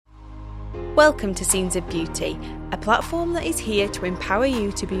Welcome to Scenes of Beauty, a platform that is here to empower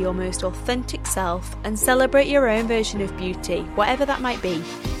you to be your most authentic self and celebrate your own version of beauty, whatever that might be.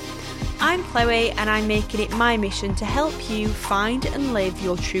 I'm Chloe, and I'm making it my mission to help you find and live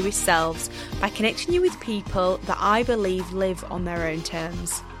your truest selves by connecting you with people that I believe live on their own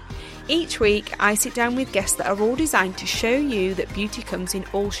terms. Each week, I sit down with guests that are all designed to show you that beauty comes in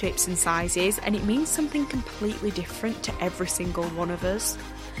all shapes and sizes, and it means something completely different to every single one of us.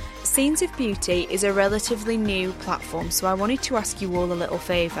 Scenes of Beauty is a relatively new platform, so I wanted to ask you all a little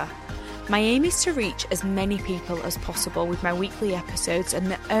favour. My aim is to reach as many people as possible with my weekly episodes,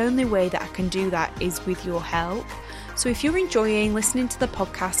 and the only way that I can do that is with your help. So if you're enjoying listening to the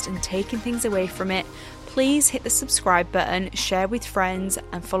podcast and taking things away from it, please hit the subscribe button, share with friends,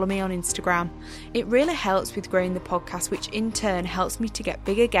 and follow me on Instagram. It really helps with growing the podcast, which in turn helps me to get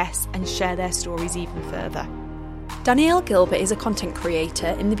bigger guests and share their stories even further. Dani Gilbert is a content creator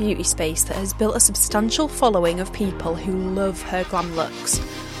in the beauty space that has built a substantial following of people who love her glam looks.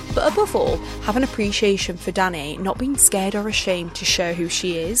 But above all, have an appreciation for Dani, not being scared or ashamed to show who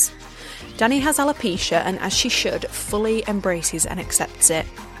she is. Dani has alopecia and, as she should, fully embraces and accepts it.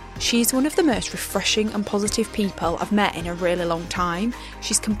 She's one of the most refreshing and positive people I've met in a really long time.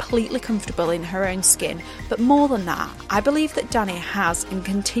 She's completely comfortable in her own skin, but more than that, I believe that Dani has and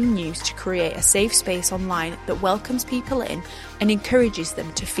continues to create a safe space online that welcomes people in and encourages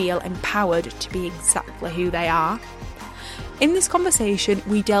them to feel empowered to be exactly who they are. In this conversation,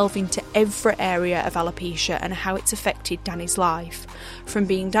 we delve into every area of alopecia and how it's affected Dani's life, from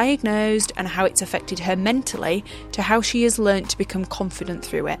being diagnosed and how it's affected her mentally to how she has learnt to become confident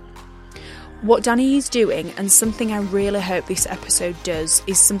through it. What Dani is doing, and something I really hope this episode does,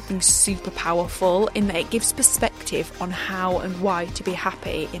 is something super powerful in that it gives perspective on how and why to be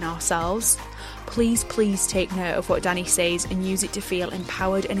happy in ourselves. Please take note of what Dani says and use it to feel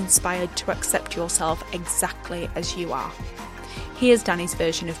empowered and inspired to accept yourself exactly as you are. Here's Dani's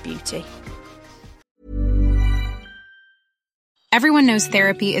version of beauty. Everyone knows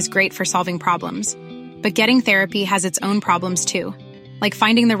therapy is great for solving problems, but getting therapy has its own problems too, like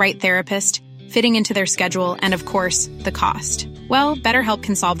finding the right therapist, fitting into their schedule, and of course, the cost. Well, BetterHelp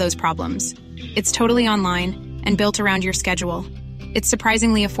can solve those problems. It's totally online and built around your schedule. It's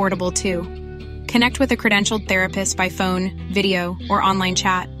surprisingly affordable too. Connect with a credentialed therapist by phone, video, or online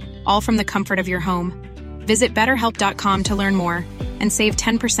chat, all from the comfort of your home. Visit BetterHelp.com to learn more and save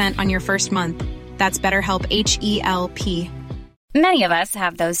 10% on your first month. That's BetterHelp, H-E-L-P. Many of us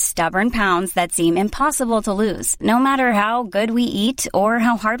have those stubborn pounds that seem impossible to lose, no matter how good we eat or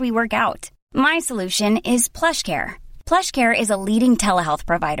how hard we work out. My solution is PlushCare. PlushCare is a leading telehealth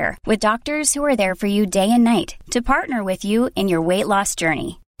provider with doctors who are there for you day and night to partner with you in your weight loss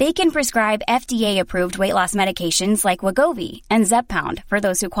journey. They can prescribe FDA-approved weight loss medications like Wegovy and Zepbound for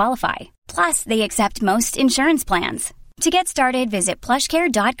those who qualify. Plus, they accept most insurance plans. To get started, visit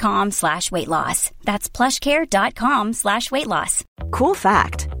plushcare.com/weightloss. That's plushcare.com/weightloss. Cool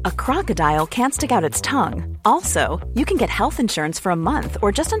fact, a crocodile can't stick out its tongue. Also, you can get health insurance for a month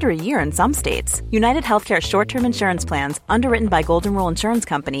or just under a year in some states. United Healthcare short-term insurance plans, underwritten by Golden Rule Insurance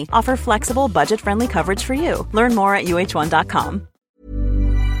Company, offer flexible, budget-friendly coverage for you. Learn more at uh1.com.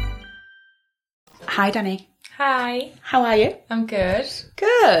 Hi, Dani. Hi. How are you? I'm good.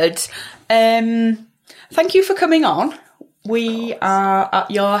 Good. Thank you for coming on. We are at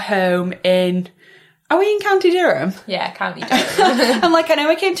your home in... Are we in County Durham? Yeah, County Durham. I'm like, I know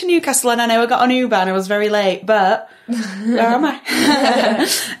I came to Newcastle and I know I got an Uber and I was very late, but where am I?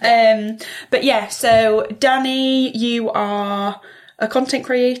 But yeah, so Dani, you are a content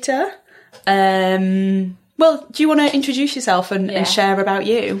creator. Well, do you want to introduce yourself and share about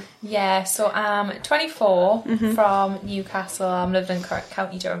you? Yeah, so I'm 24 from Newcastle. I'm living in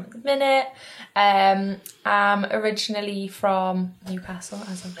County Durham at the minute. I'm originally from Newcastle,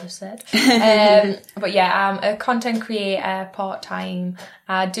 as I've just said. But yeah, I'm a content creator part-time.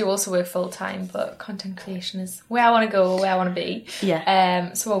 I do also work full-time, but content creation is where I want to go, where I want to be.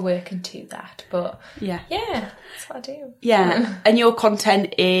 Yeah. So I'll work into that. But yeah, that's what I do. Yeah, and your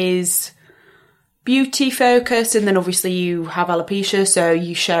content is... beauty focused, and then obviously you have alopecia, so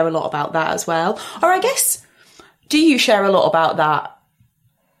you share a lot about that as well. Or I guess, do you share a lot about that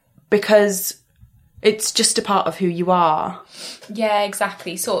because it's just a part of who you are? Yeah,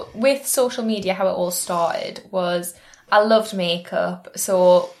 exactly. So with social media, how it all started was I loved makeup.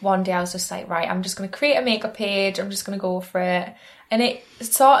 So one day I was just like, right, I'm just going to create a makeup page. I'm just going to go for it. And it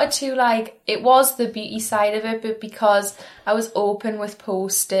started to it was the beauty side of it, but because I was open with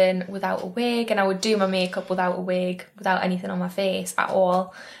posting without a wig, and I would do my makeup without a wig, without anything on my face at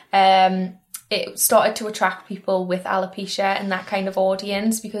all. it started to attract people with alopecia and that kind of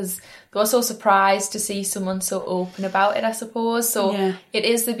audience, because they were so surprised to see someone so open about it, I suppose. So it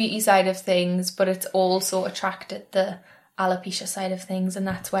is the beauty side of things, but it's also attracted the alopecia side of things, and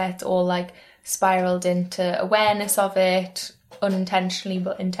that's where it's all like spiraled into awareness of it, unintentionally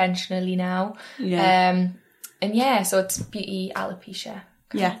but intentionally now. So it's beauty alopecia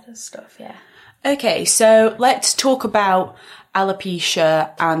kind of stuff. Okay, so let's talk about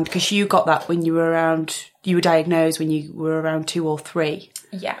alopecia, and because you got that when you were diagnosed when you were around 2 or 3.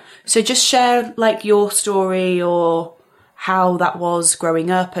 So just share like your story or how that was growing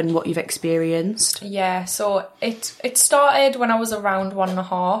up and what you've experienced. So it started when I was around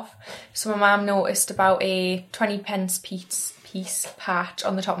 1.5. So my mum noticed about a 20p piece patch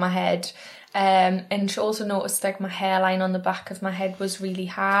on the top of my head. And she also noticed like my hairline on the back of my head was really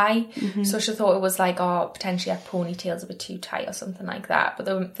high. So she thought it was like, potentially our ponytail's a bit too tight or something like that.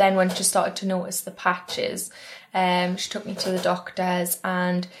 But then when she started to notice the patches, she took me to the doctors,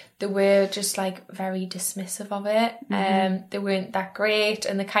 and they were just like very dismissive of it. They weren't that great,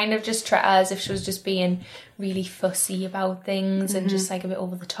 and they kind of just treat her as if she was just being really fussy about things and just like a bit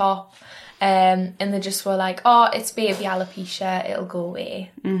over the top. And they just were like, it's baby alopecia, it'll go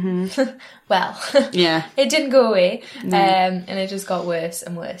away. Well, it didn't go away. And it just got worse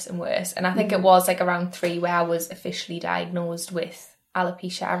and worse and worse. And I think it was like around 3 where I was officially diagnosed with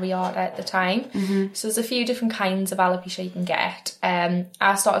alopecia areata at the time. So there's a few different kinds of alopecia you can get.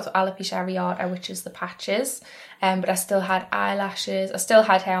 I started with alopecia areata, which is the patches. But I still had eyelashes. I still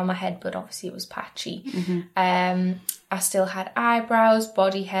had hair on my head, but obviously it was patchy. I still had eyebrows,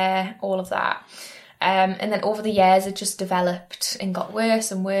 body hair, all of that. And then over the years, it just developed and got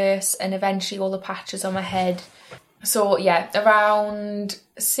worse and worse. And eventually all the patches on my head. So around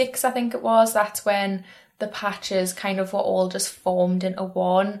 6, I think it was, that's when the patches kind of were all just formed into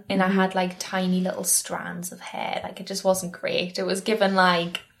one. And I had like tiny little strands of hair. Like it just wasn't great. It was given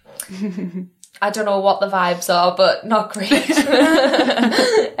like... I don't know what the vibes are, but not great.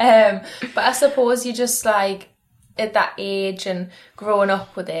 But I suppose you just like, at that age and growing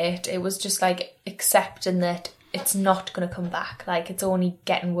up with it, it was just like accepting that it's not going to come back. Like it's only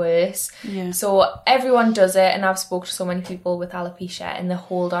getting worse. So everyone does it, and I've spoken to so many people with alopecia, and they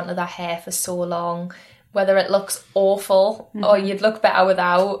hold on to their hair for so long, whether it looks awful or you'd look better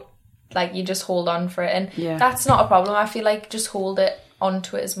without, like you just hold on for it. And that's not a problem. I feel like just hold it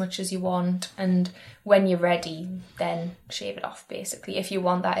onto it as much as you want, and when you're ready then shave it off, basically, if you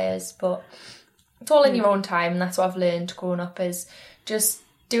want, that is. But it's all in your own time, and that's what I've learned growing up, is just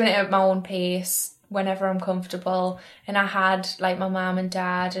doing it at my own pace whenever I'm comfortable. And I had like my mum and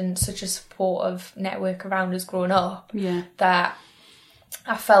dad and such a supportive network around us growing up that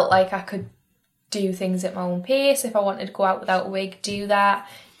I felt like I could do things at my own pace. If I wanted to go out without a wig, do that.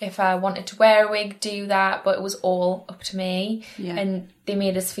 If I wanted to wear a wig, do that. But it was all up to me. And they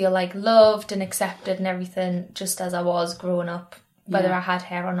made us feel like loved and accepted and everything, just as I was growing up. Whether I had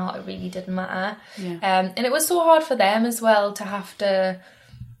hair or not, it really didn't matter. And it was so hard for them as well to have to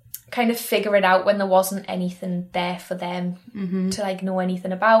kind of figure it out when there wasn't anything there for them to like know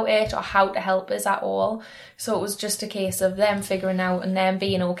anything about it or how to help us at all. So it was just a case of them figuring out and them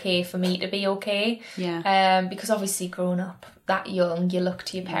being okay for me to be okay. Because obviously growing up that young, you look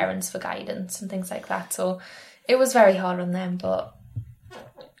to your parents for guidance and things like that. So it was very hard on them, but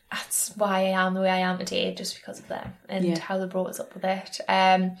that's why I am the way I am today, just because of them and how they brought us up with it.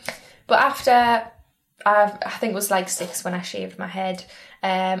 But after, I think it was like 6 when I shaved my head,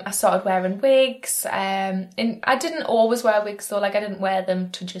 I started wearing wigs. And I didn't always wear wigs though, like I didn't wear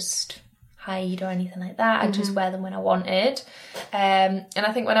them to just hide or anything like that. I'd just wear them when I wanted. And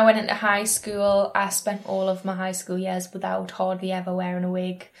I think when I went into high school, I spent all of my high school years without hardly ever wearing a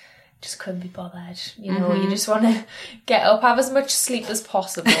wig. Just couldn't be bothered, you know. You just want to get up, have as much sleep as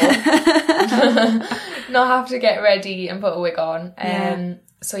possible, not have to get ready and put a wig on.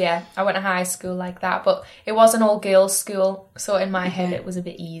 So I went to high school like that, but it was an all girls school, so in my head it was a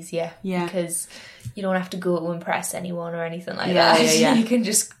bit easier because you don't have to go to impress anyone or anything like that. You can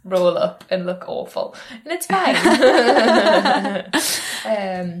just roll up and look awful, and it's fine.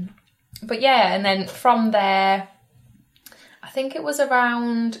 But and then from there, I think it was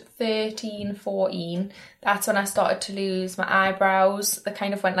around 13, 14, that's when I started to lose my eyebrows. They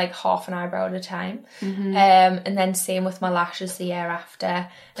kind of went like half an eyebrow at a time. And then same with my lashes the year after.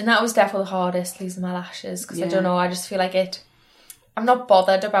 And that was definitely the hardest, losing my lashes, because I don't know, I just feel like I'm not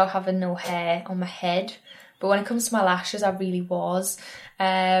bothered about having no hair on my head, but when it comes to my lashes, I really was.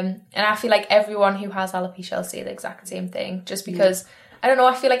 And I feel like everyone who has alopecia will say the exact same thing, just because... I don't know,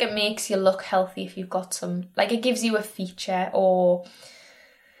 I feel like it makes you look healthy if you've got some, like it gives you a feature, or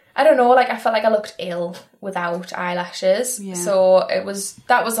I don't know, like I felt like I looked ill without eyelashes. Yeah. So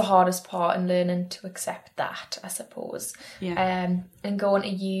that was the hardest part in learning to accept that, I suppose. Yeah. And going to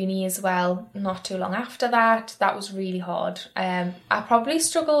uni as well, not too long after that was really hard. I probably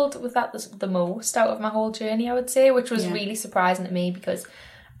struggled with that the most out of my whole journey, I would say, which was really surprising to me because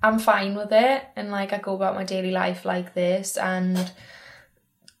I'm fine with it and like I go about my daily life like this, and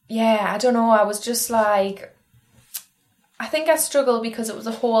yeah, I don't know, I was just like, I think I struggled because it was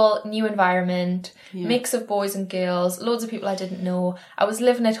a whole new environment, mix of boys and girls, loads of people I didn't know. I was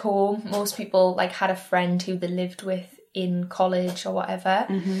living at home. Most people like had a friend who they lived with in college or whatever.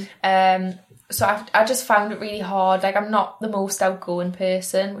 So I just found it really hard. Like I'm not the most outgoing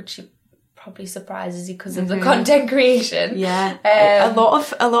person, which probably surprises you because of the content creation. Yeah. A lot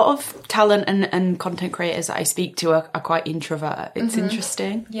of talent and content creators that I speak to are quite introvert. It's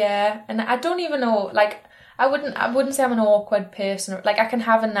interesting. Yeah. And I don't even know, like, I wouldn't say I'm an awkward person. Like I can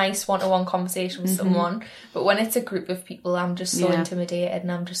have a nice one-to-one conversation with someone, but when it's a group of people, I'm just so intimidated,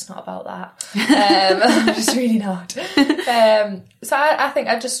 and I'm just not about that. I'm just really not. So I think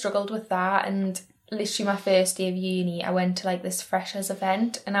I just struggled with that, and literally my first day of uni, I went to like this freshers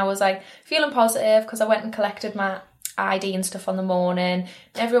event, and I was like feeling positive because I went and collected my ID and stuff on the morning.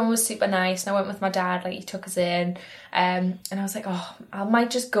 Everyone was super nice, and I went with my dad, like he took us in, and I was like, oh, I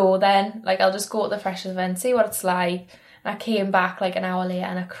might just go then, like I'll just go to the freshers event, see what it's like. And I came back like an hour later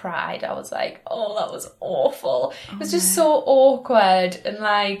and I cried. I was like, oh, that was awful. It was just so awkward, and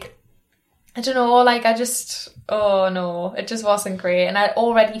like I don't know, like I just, oh no, it just wasn't great. And I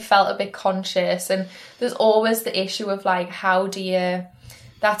already felt a bit conscious, and there's always the issue of like,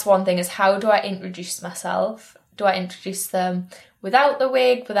 that's one thing, is how do I introduce myself? Do I introduce them without the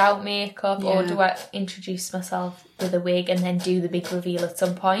wig, without makeup, or do I introduce myself with a wig and then do the big reveal at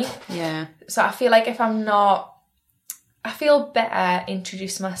some point? Yeah. So I feel like I feel better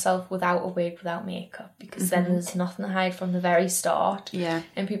introducing myself without a wig, without makeup, because then there's nothing to hide from the very start. Yeah.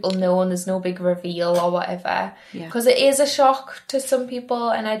 And people know, and there's no big reveal or whatever. Yeah. Because it is a shock to some people,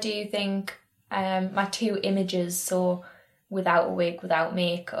 and I do think my two images, so without a wig, without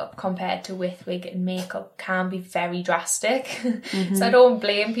makeup, compared to with wig and makeup, can be very drastic. So I don't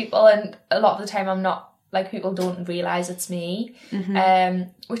blame people, and a lot of the time I'm not, like, people don't realise it's me,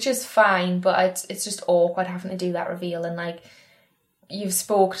 which is fine, but it's just awkward having to do that reveal, and like you've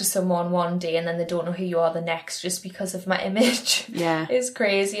spoke to someone one day and then they don't know who you are the next just because of my image. Yeah. It's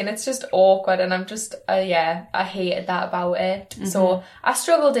crazy, and it's just awkward, and I'm just I hated that about it. So I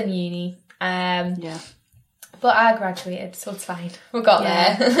struggled in uni. But I graduated, so it's fine. We got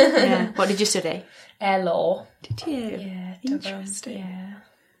there. Yeah. What did you study? Law. Did you? Yeah. Interesting. Yeah.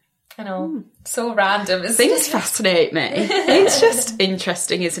 I know. So random. Things fascinate me. It's just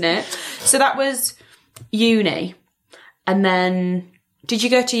interesting, isn't it? So that was uni. And then, did you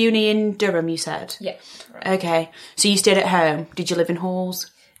go to uni in Durham, you said? Yeah. Okay. So you stayed at home. Did you live in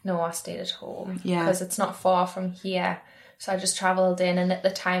halls? No, I stayed at home. Yeah. Because it's not far from here. So I just travelled in, and at the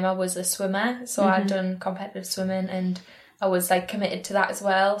time I was a swimmer, so I'd done competitive swimming, and I was like committed to that as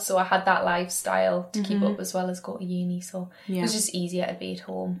well. So I had that lifestyle to keep up as well as go to uni. So it was just easier to be at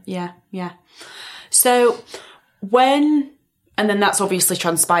home. Yeah, yeah. So and then that's obviously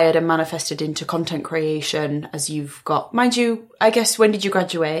transpired and manifested into content creation as you've got, mind you, I guess, when did you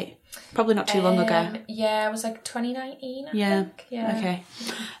graduate? Probably not too long ago. Yeah, it was like 2019, I think. Yeah.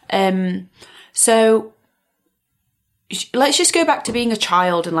 Okay. So let's just go back to being a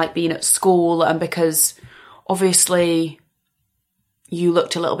child and like being at school, and because obviously you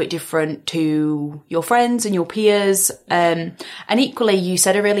looked a little bit different to your friends and your peers, and equally you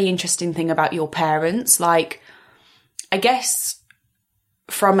said a really interesting thing about your parents. Like, I guess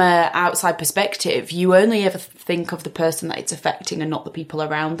from a outside perspective, you only ever think of the person that it's affecting and not the people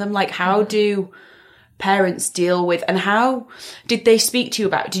around them. Like, how do parents deal with, and how did they speak to you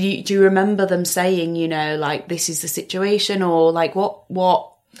about, do you remember them saying, you know, like, this is the situation, or like what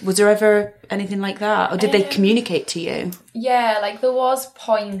was there ever anything like that, or did they communicate to you? Yeah, like there was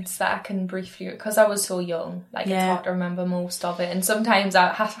points that I can briefly, because I was so young, like it's hard to remember most of it, and sometimes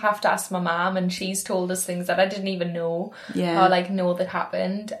I have to ask my mum, and she's told us things that I didn't even know or like know that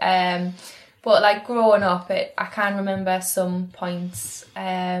happened. But like growing up, I can remember some points,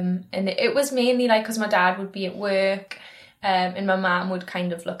 and it was mainly like because my dad would be at work, and my mum would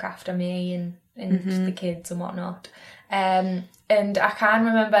kind of look after me and the kids and whatnot. And I can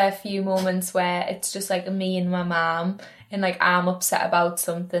remember a few moments where it's just like me and my mum, and like I'm upset about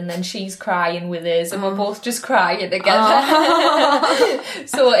something, then she's crying with us, and we're both just crying together.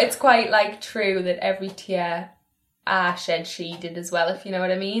 So it's quite like true that every tear I shed, she did as well, if you know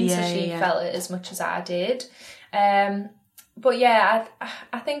what I mean. So she felt it as much as I did. And But yeah,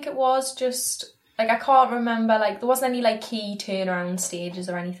 I think it was just, like, I can't remember, like, there wasn't any, like, key turnaround stages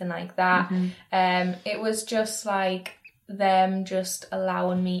or anything like that. It was just, like, them just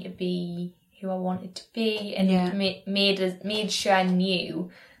allowing me to be who I wanted to be, and made sure I knew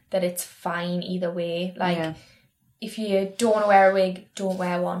that it's fine either way. Like, if you don't want to wear a wig, don't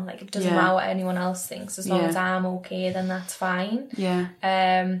wear one. Like, it doesn't matter what anyone else thinks. As long as I'm okay, then that's fine.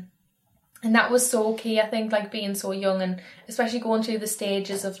 And that was so key, I think, like, being so young, and especially going through the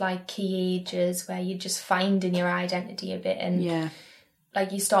stages of, like, key ages where you're just finding your identity a bit, and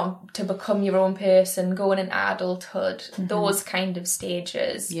like, you start to become your own person, going into adulthood, those kind of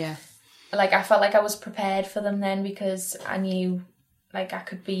stages. Like, I felt like I was prepared for them then, because I knew, like, I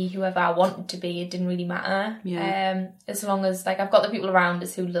could be whoever I wanted to be. It didn't really matter. As long as, like, I've got the people around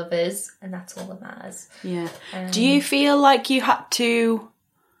us who love us, and that's all that matters. Do you feel like you had to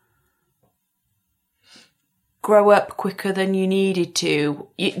grow up quicker than you needed to?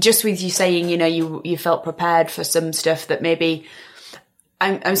 Just with you saying, you know, you felt prepared for some stuff that maybe...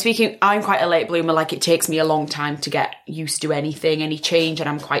 I'm quite a late bloomer. Like, it takes me a long time to get used to anything, any change, and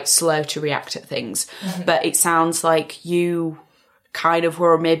I'm quite slow to react at things. But it sounds like you kind of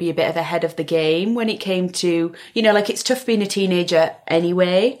were maybe a bit of ahead of the game when it came to, you know, like, it's tough being a teenager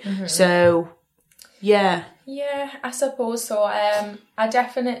anyway. So, yeah. Yeah, I suppose so. I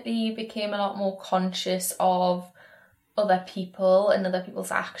definitely became a lot more conscious of other people and other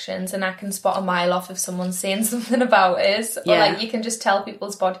people's actions, and I can spot a mile off if someone's saying something about us, or like, you can just tell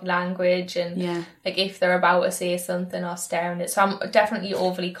people's body language, and like, if they're about to say something or staring at it. So I'm definitely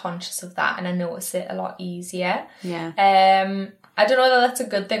overly conscious of that, and I notice it a lot easier. I don't know whether that's a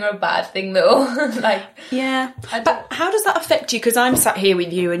good thing or a bad thing, though. Like, but how does that affect you? Because I'm sat here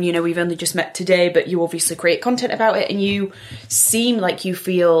with you, and, you know, we've only just met today, but you obviously create content about it, and you seem like you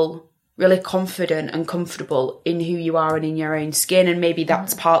feel really confident and comfortable in who you are and in your own skin, and maybe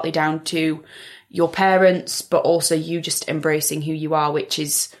that's partly down to your parents, but also you just embracing who you are, which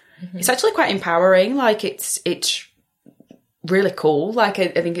is it's actually quite empowering. Like, it's really cool. Like, I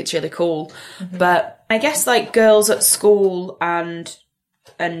think it's really cool. But I guess, like, girls at school and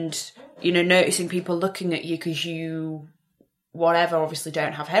you know, noticing people looking at you because you obviously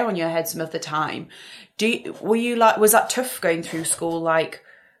don't have hair on your head some of the time. Was that tough going through school? Like,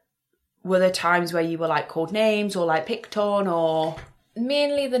 were there times where you were, like, called names or, like, picked on, or...?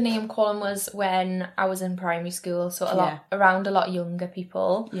 Mainly the name calling was when I was in primary school, so around a lot younger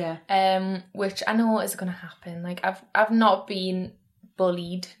people. Which I know is going to happen. Like, I've not been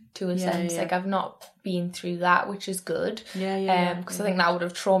bullied to a sense. Like, I've not been through that, which is good. Because I think that would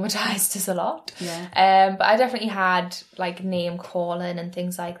have traumatised us a lot. But I definitely had, like, name calling and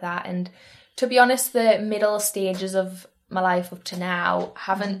things like that. And to be honest, the middle stages of my life up to now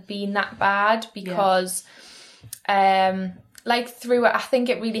haven't been that bad, because like, through it, I think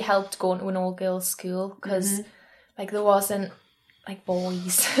it really helped going to an all girls school, because like, there wasn't, like,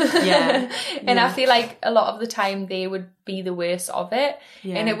 boys and I feel like a lot of the time they would be the worst of it,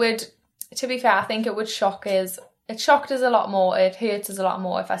 and it would, to be fair, I think it would shock us. It shocked us a lot more, it hurts us a lot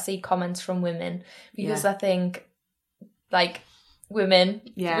more if I see comments from women, because I think, like, women,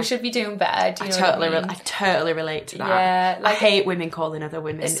 we should be doing better. Do you know what I mean? I totally relate to that. Like, I hate women calling other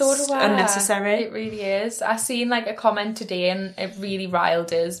women. So do I. Unnecessary. It really is. I seen, like, a comment today, and it really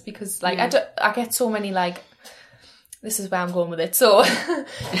riled us, because, like, I get so many, like, this is where I'm going with it. So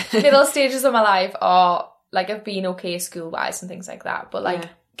middle stages of my life are, like, I've been okay school wise and things like that, but, like,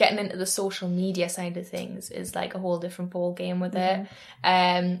 getting into the social media side of things is, like, a whole different ball game with it.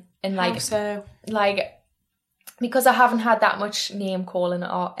 And, like, how so? Like, because I haven't had that much name calling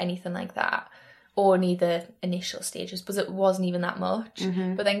or anything like that, or neither initial stages, because it wasn't even that much.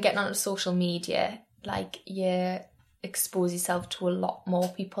 But then getting onto social media, like, you expose yourself to a lot more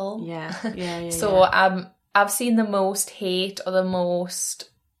people. So I've seen the most hate or the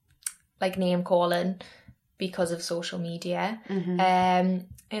most, like, name calling because of social media. And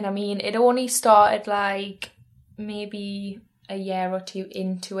I mean, it only started, like, maybe a year or two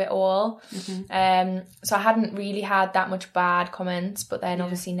into it all. So I hadn't really had that much bad comments, but then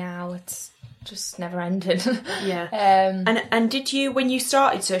obviously now it's just never ended. And did you, when you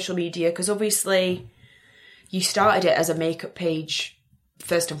started social media, because obviously you started it as a makeup page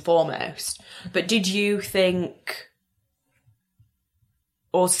first and foremost, but did you think,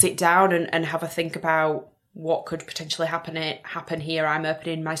 or sit down and have a think about what could potentially happen here? I'm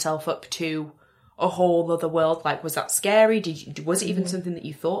opening myself up to a whole other world. Like, was that scary? Was it even something that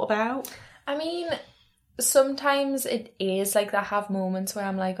you thought about? I mean, sometimes it is like I have moments where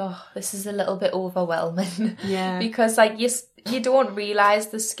I'm like, oh, this is a little bit overwhelming. Yeah. Because like you don't realise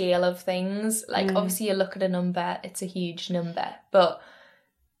the scale of things. Like obviously you look at a number, it's a huge number. But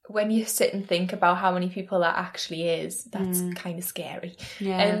when you sit and think about how many people that actually is, that's kind of scary.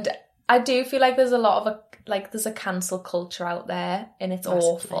 Yeah. And I do feel like there's a lot of there's a cancel culture out there, and it's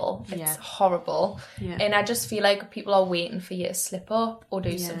awful. It's horrible. Yeah. And I just feel like people are waiting for you to slip up or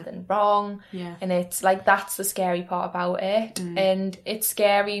do something wrong. Yeah. And it's like, that's the scary part about it. And it's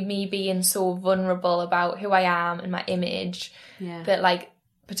scary me being so vulnerable about who I am and my image that like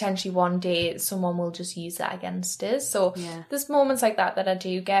potentially one day someone will just use that against us. So there's moments like that I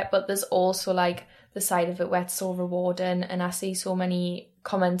do get, but there's also like the side of it where it's so rewarding, and I see so many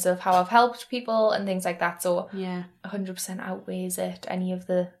comments of how I've helped people and things like that. So 100% outweighs it, any of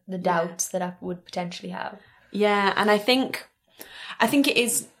the doubts that I would potentially have. Yeah, and I think it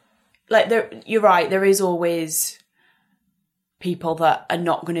is like, you're right, there is always people that are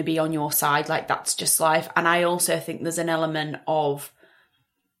not going to be on your side. Like, that's just life. And I also think there's an element of,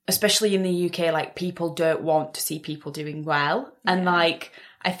 especially in the UK, like, people don't want to see people doing well. And like,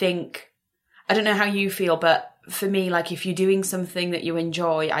 I think, I don't know how you feel, but for me, like, if you're doing something that you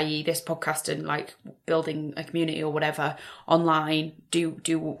enjoy, i.e. this podcast and like building a community or whatever online, doing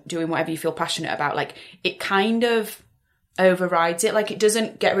whatever you feel passionate about, like, it kind of overrides it. Like, it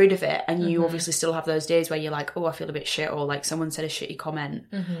doesn't get rid of it. And you obviously still have those days where you're like, oh, I feel a bit shit, or like someone said a shitty comment.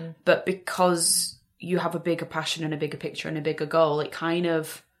 But because you have a bigger passion and a bigger picture and a bigger goal, it kind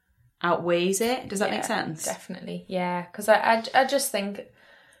of outweighs it. Does that make sense? Definitely. Yeah. Because I just think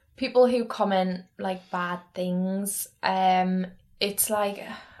people who comment like bad things, it's like,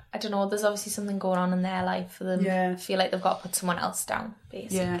 I don't know, there's obviously something going on in their life for them. I feel like they've got to put someone else down,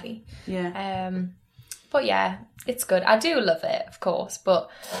 basically. But yeah, it's good. I do love it, of course,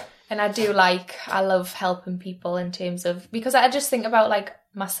 and I love helping people in terms of, because I just think about like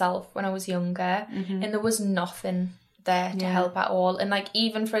myself when I was younger, and there was nothing there to help at all. And like,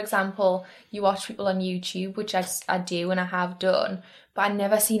 even for example, you watch people on YouTube, which I do and I have done, but I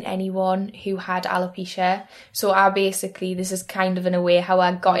never seen anyone who had alopecia. So this is kind of in a way how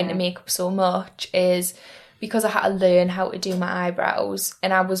I got into makeup so much, is because I had to learn how to do my eyebrows,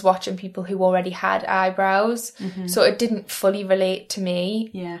 and I was watching people who already had eyebrows, so it didn't fully relate to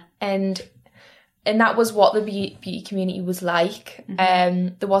me. And that was what the beauty community was like.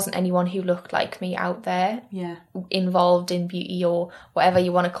 There wasn't anyone who looked like me out there, involved in beauty, or whatever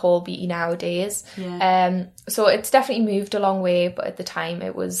you want to call beauty nowadays. So it's definitely moved a long way, but at the time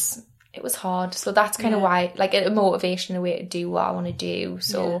it was hard. So that's kind of why, like, a motivation, a way to do what I want to do.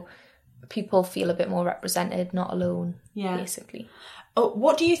 So people feel a bit more represented, not alone, basically.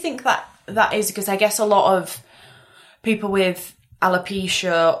 What do you think that is? Because I guess a lot of people with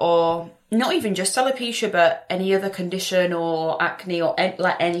alopecia, or not even just alopecia, but any other condition or acne or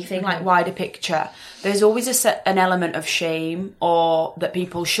like anything, like wider picture, there's always an element of shame, or that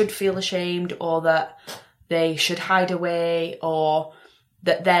people should feel ashamed, or that they should hide away, or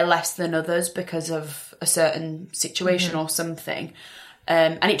that they're less than others because of a certain situation or something.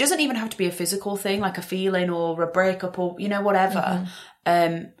 And it doesn't even have to be a physical thing, like a feeling or a breakup or, whatever.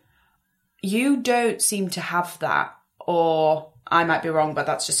 You don't seem to have that, or I might be wrong, but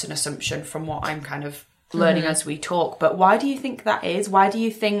that's just an assumption from what I'm kind of learning as we talk. But why do you think that is? Why do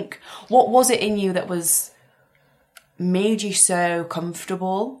you think, what was it in you that made you so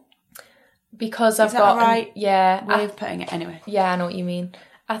comfortable? Because I've got a right way of putting it anyway. Yeah, I know what you mean.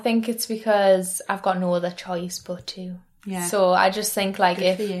 I think it's because I've got no other choice but to. Yeah. So I just think like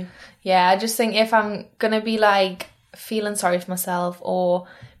if I'm gonna be like feeling sorry for myself or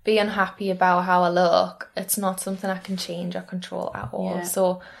be unhappy about how I look, it's not something I can change or control at all. Yeah.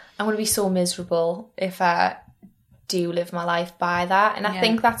 So I'm going to be so miserable if I do live my life by that. And I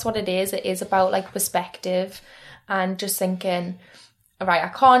think that's what it is. It is about like perspective and just thinking, all right, I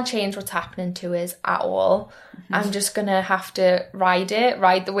can't change what's happening to us at all. I'm just going to have to ride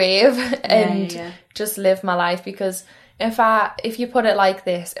the wave and just live my life. Because if you put it like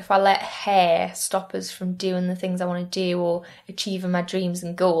this, if I let hair stop us from doing the things I want to do or achieving my dreams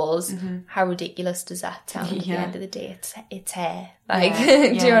and goals, how ridiculous does that sound? At the end of the day, it's hair. Like,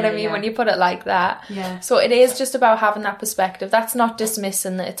 do you know what I mean? When you put it like that. Yeah. So it is just about having that perspective. That's not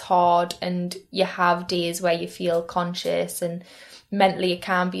dismissing that it's hard and you have days where you feel conscious and mentally it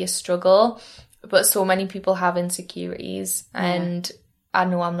can be a struggle. But so many people have insecurities and I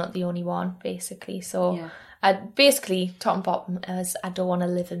know I'm not the only one, basically. So I basically, top and bottom, is I don't want to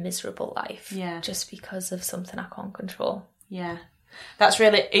live a miserable life just because of something I can't control. Yeah. That's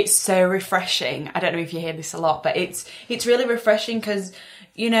really, it's so refreshing. I don't know if you hear this a lot, but it's really refreshing because,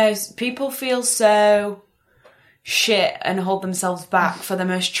 people feel so shit and hold themselves back for the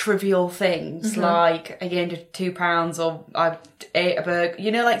most trivial things, like I gained £2 or I ate a burger,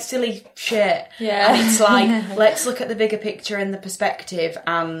 you know, like silly shit. Yeah. And it's like, let's look at the bigger picture and the perspective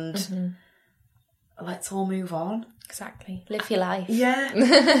and let's all move on. Exactly. Live your life. Yeah.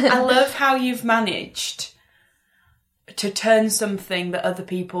 I love how you've managed to turn something that other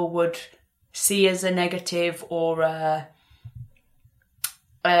people would see as a negative or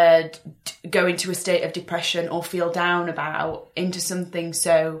go into a state of depression or feel down about into something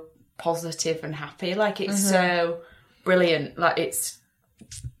so positive and happy. Like, it's so brilliant. Like, it's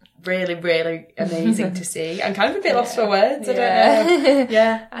really, really amazing to see. I'm kind of a bit lost for words. I don't know.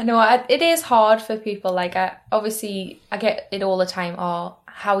 Yeah. I know. It is hard for people. Like, obviously, I get it all the time. Oh,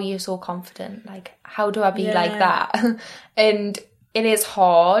 how are you so confident? Like, how do I be like that? And it is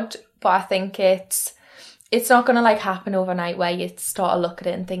hard, but I think it's not going to like happen overnight where you start to look at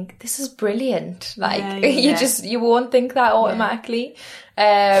it and think, this is brilliant. Like, you won't think that automatically.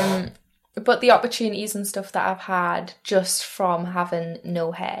 But the opportunities and stuff that I've had just from having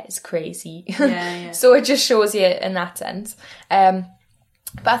no hair is crazy. So it just shows you in that sense. But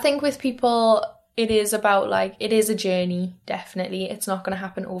I think with people, it is about like, it is a journey, definitely. It's not going to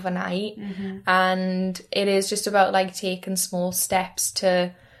happen overnight. And it is just about like taking small steps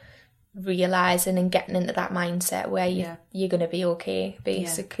to realising and getting into that mindset where you're going to be okay,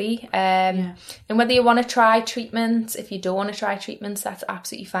 basically. And whether you want to try treatments, if you don't want to try treatments, that's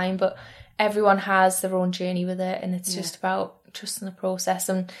absolutely fine. But everyone has their own journey with it, and it's just about trusting the process.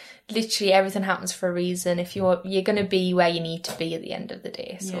 And literally everything happens for a reason. If you're going to be where you need to be at the end of the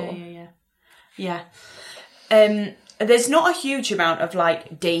day. So there's not a huge amount of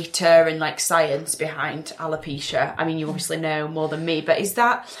like data and like science behind alopecia. I mean, you obviously know more than me, but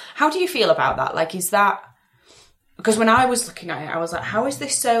how do you feel about that? Like, is that, because when I was looking at it, I was like, how is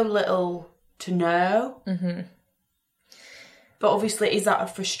this so little to know? But obviously, is that a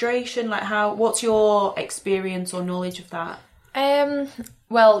frustration? Like, what's your experience or knowledge of that?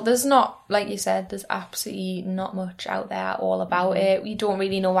 Well, there's not, like you said, there's absolutely not much out there all about it. We don't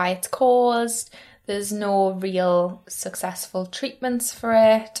really know why it's caused. There's no real successful treatments for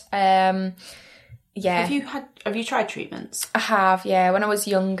it. Have you tried treatments? I have, yeah. When I was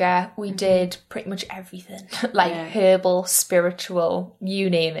younger, we did pretty much everything. Like herbal, spiritual, you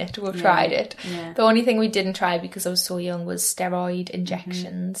name it, we've tried it. The only thing we didn't try because I was so young was steroid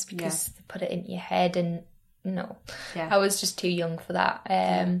injections because they put it into your head and no. I was just too young for that.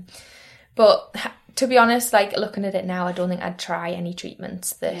 But to be honest, like looking at it now, I don't think I'd try any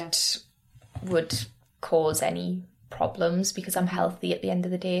treatments that would cause any problems because I'm healthy at the end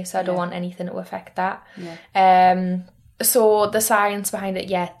of the day, so I don't want anything to affect that. So the science behind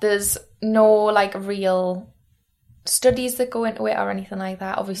it, there's no like real studies that go into it or anything like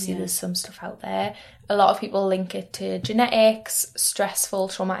that. Obviously there's some stuff out there. A lot of people link it to genetics, stressful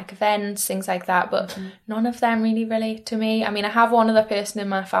traumatic events, things like that, but none of them really relate to me. I mean, I have one other person in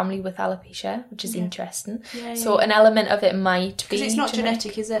my family with alopecia, which is interesting. So an element of it might be, because it's not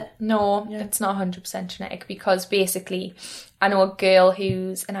genetic, is it? No, it's not 100% genetic, because basically I know a girl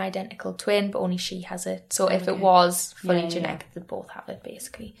who's an identical twin, but only she has it. So if it was fully genetic, they'd both have it,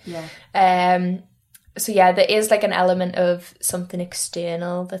 basically. So there is like an element of something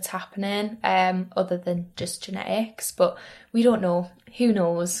external that's happening, other than just genetics, but we don't know. Who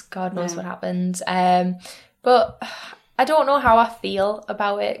knows? God knows what happens. But I don't know how I feel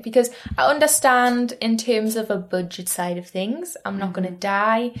about it, because I understand in terms of a budget side of things, I'm not going to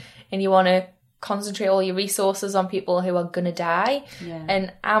die, and you want to concentrate all your resources on people who are going to die,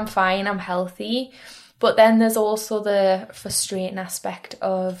 and I'm fine, I'm healthy. But then there's also the frustrating aspect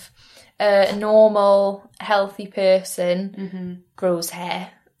of a normal, healthy person grows hair.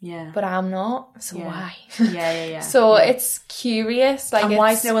 But I'm not, so why? So it's curious. Like, and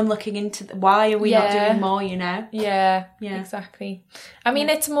why is no one looking into why are we not doing more, you know? Exactly. I mean,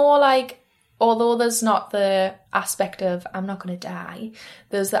 it's more like, although there's not the aspect of I'm not going to die,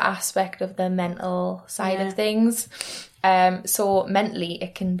 there's the aspect of the mental side of things. So mentally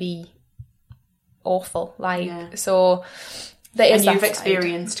it can be awful. Like, so there is. And you've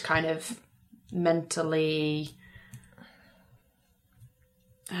experienced kind of mentally,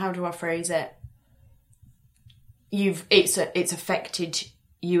 how do I phrase it? It's affected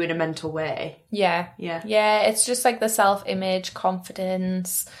you in a mental way. Yeah. It's just like the self-image,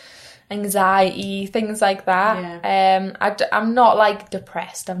 confidence, anxiety, things like that. I'm not like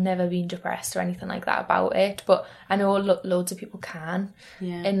depressed. I've never been depressed or anything like that about it, but I know loads of people can,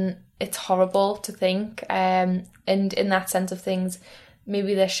 and it's horrible to think. And in that sense of things,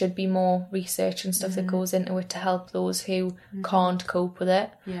 maybe there should be more research and stuff that goes into it to help those who can't cope with it.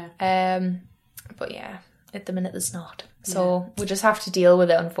 But at the minute there's not. So we just have to deal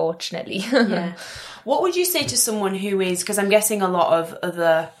with it, unfortunately. Yeah. What would you say to someone who is, because I'm guessing a lot of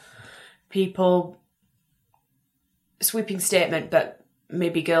other people, sweeping statement, but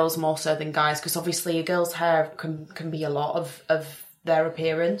maybe girls more so than guys, because obviously a girl's hair can be a lot of their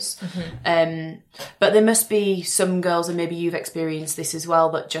appearance. But there must be some girls, and maybe you've experienced this as well,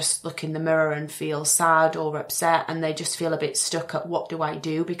 that just look in the mirror and feel sad or upset, and they just feel a bit stuck at what do I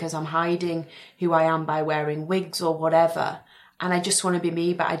do, because I'm hiding who I am by wearing wigs or whatever, and I just want to be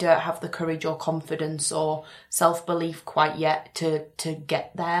me, but I don't have the courage or confidence or self-belief quite yet to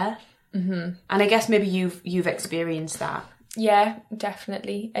get there. And I guess maybe you've experienced that. Yeah,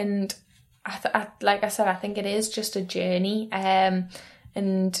 definitely. And I like I said, I think it is just a journey. And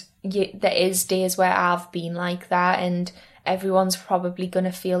there is days where I've been like that, and everyone's probably going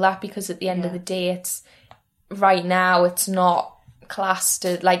to feel that, because at the end of the day, it's right now, it's not classed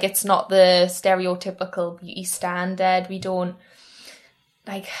as, like, it's not the stereotypical beauty standard. We don't,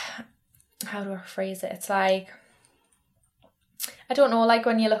 like, how do I phrase it? It's like, I don't know, like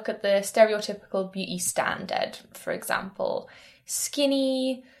when you look at the stereotypical beauty standard, for example,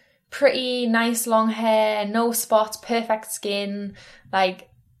 skinny, pretty, nice long hair, no spots, perfect skin, like,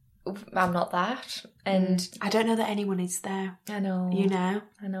 I'm not that. And I don't know that anyone is there. I know. You know?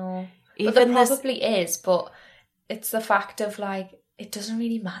 I know. Even but there probably is, but it's the fact of, like, it doesn't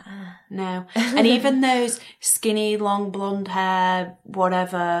really matter. No. And even those skinny, long blonde hair,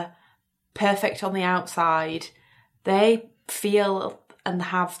 whatever, perfect on the outside, they feel and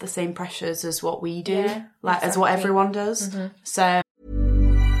have the same pressures as what we do, as what everyone does. So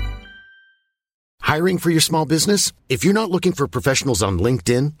Hiring for your small business? If you're not looking for professionals on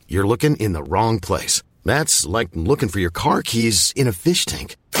LinkedIn, you're looking in the wrong place. That's like looking for your car keys in a fish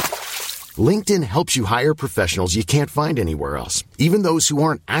tank. LinkedIn helps you hire professionals you can't find anywhere else, even those who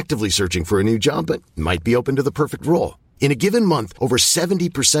aren't actively searching for a new job but might be open to the perfect role. In a given month, over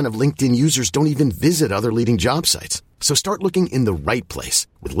 70% of LinkedIn users don't even visit other leading job sites. So start looking in the right place.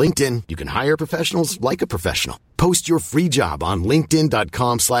 With LinkedIn, you can hire professionals like a professional. Post your free job on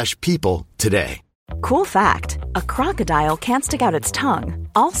linkedin.com/people today. Cool fact, a crocodile can't stick out its tongue.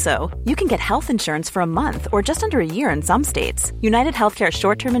 Also, you can get health insurance for a month or just under a year in some states. United Healthcare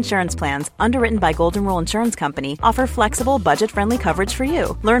short-term insurance plans, underwritten by Golden Rule Insurance Company, offer flexible, budget-friendly coverage for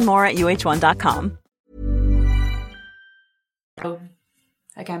you. Learn more at uh1.com.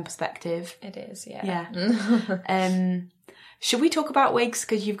 Again, perspective. It is, yeah. Yeah. Should we talk about wigs?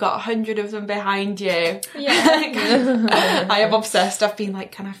 Because you've got 100 of them behind you. Yeah. I am obsessed. I've been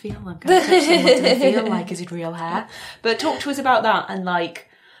like, can I feel them? Can I touch them? What do they feel like? Is it real hair? But talk to us about that and like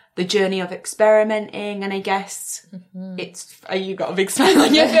the journey of experimenting. And I guess you got a big smile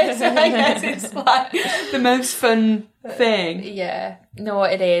on your face. So I guess it's like the most fun thing. Yeah. No,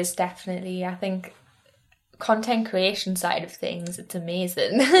 it is, definitely. I think content creation side of things, it's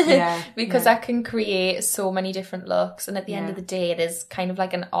amazing. Because I can create so many different looks, and at the end of the day it is kind of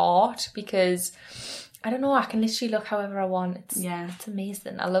like an art, because I don't know, I can literally look however I want. It's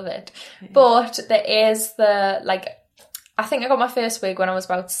amazing. I love it. But there is I think I got my first wig when I was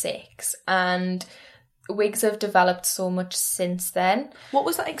about 6, and wigs have developed so much since then. What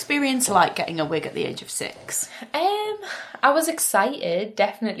was that experience like, getting a wig at the age of 6? I was excited,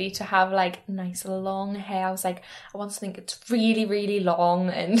 definitely, to have like nice long hair. I was like, I want something that's really, really long,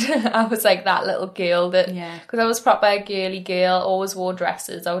 and I was like that little girl that, because I was proper a girly girl, always wore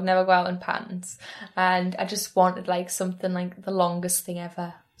dresses. I would never go out in pants, and I just wanted like something like the longest thing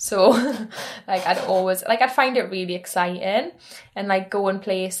ever. So, like, I'd find it really exciting, and like going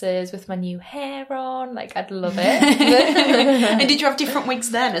places with my new hair on, like, I'd love it. And did you have different wigs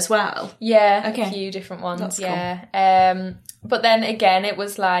then as well? Yeah, okay. A few different ones. That's cool. But then again, it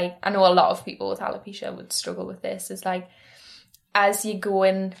was like, I know a lot of people with alopecia would struggle with this. It's like, as you go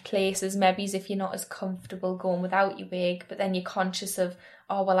in places, maybe if you're not as comfortable going without your wig, but then you're conscious of,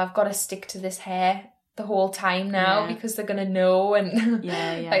 oh well, I've got to stick to this hair the whole time now because they're gonna know, and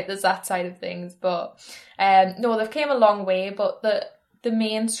like there's that side of things. But no, they've came a long way, but the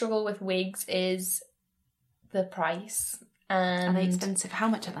main struggle with wigs is the price. And are they expensive? How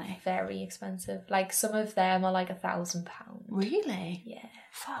much are they? Very expensive. Like, some of them are like £1,000. Really? Yeah.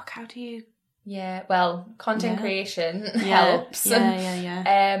 Fuck, how do you... Yeah, well, content creation helps.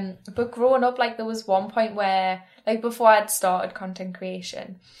 Yeah. But growing up, like, there was one point where, like, before I'd started content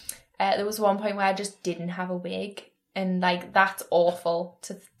creation, there was one point where I just didn't have a wig, and like that's awful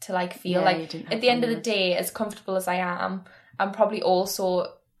to like feel like at the end of the day, as comfortable as I am, I'm probably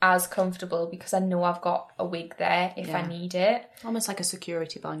also as comfortable because I know I've got a wig there if I need it. Almost like a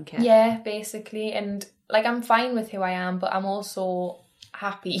security blanket. Yeah, basically. And like, I'm fine with who I am, but I'm also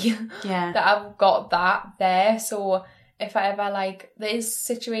happy that I've got that there. So if I ever like, there's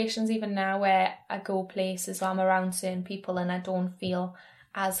situations even now where I go places where I'm around certain people and I don't feel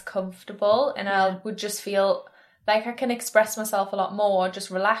as comfortable, and I would just feel like I can express myself a lot more, just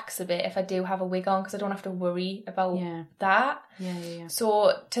relax a bit if I do have a wig on, because I don't have to worry about that.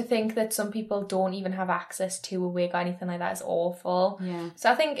 So to think that some people don't even have access to a wig or anything like that is awful.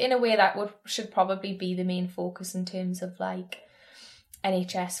 So I think in a way that should probably be the main focus in terms of like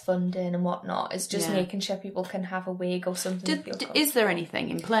NHS funding and whatnot, is just making sure people can have a wig or something. Is there anything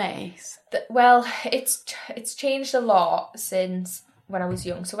in place? Well, it's changed a lot since when I was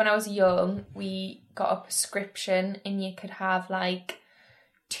young. So when I was young, we got a prescription and you could have like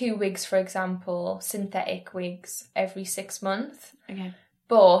 2 wigs, for example, synthetic wigs every 6 months. Okay.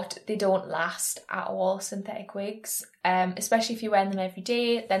 But they don't last at all, synthetic wigs. Especially if you're wearing them every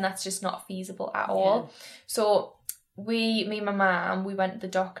day, then that's just not feasible at all. So me and my mum, we went to the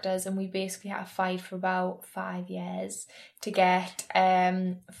doctors and we basically had to fight for about 5 years to get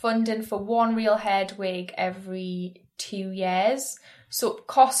funding for one real head wig every 2 years. So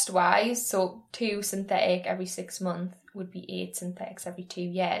cost-wise, so 2 synthetic every 6 months would be 8 synthetics every 2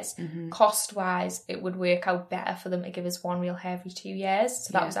 years. Cost-wise, it would work out better for them to give us one real hair every 2 years.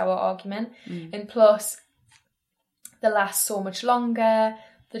 So that was our argument. And plus, they last so much longer,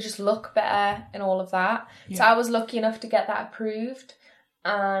 they just look better and all of that. So I was lucky enough to get that approved.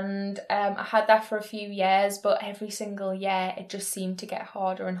 And I had that for a few years, but every single year it just seemed to get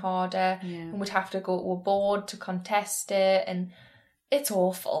harder and harder. And we'd have to go to a board to contest it, and it's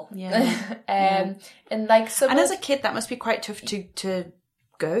awful. And like and as a kid, that must be quite tough to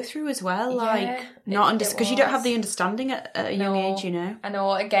go through as well. Like because you don't have the understanding at a young age, you know. I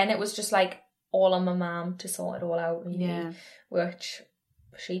know. Again, it was just like all on my mum to sort it all out, really, which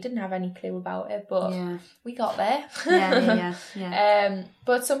she didn't have any clue about it, but we got there.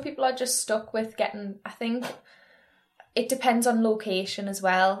 But some people are just stuck with getting, I think it depends on location as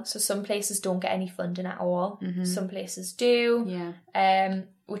well. So some places don't get any funding at all. Some places do,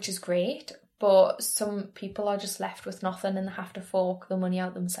 which is great. But some people are just left with nothing and they have to fork the money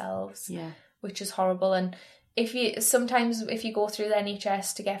out themselves, which is horrible. And if you go through the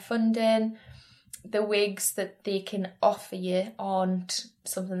NHS to get funding, the wigs that they can offer you aren't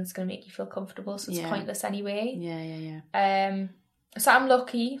something that's going to make you feel comfortable, so it's pointless anyway. So I'm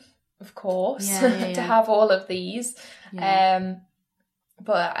lucky, of course, to have all of these. But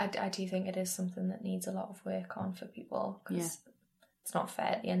I do think it is something that needs a lot of work on for people, because it's not fair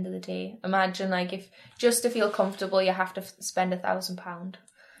at the end of the day. Imagine like if just to feel comfortable you have to spend £1,000.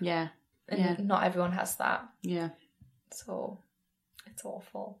 And not everyone has that. So it's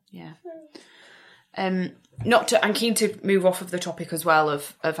awful. I'm keen to move off of the topic as well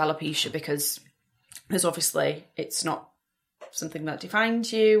of alopecia, because there's obviously, it's not something that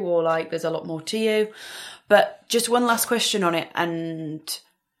defines you, or like there's a lot more to you. But just one last question on it, and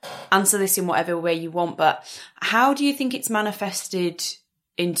answer this in whatever way you want, but how do you think it's manifested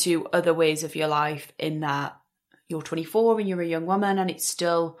into other ways of your life, in that you're 24 and you're a young woman, and it's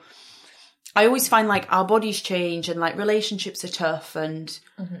still, I always find like our bodies change and like relationships are tough, and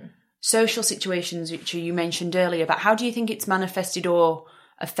social situations, which you mentioned earlier, but how do you think it's manifested or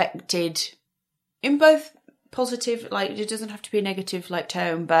affected in both positive, like it doesn't have to be a negative like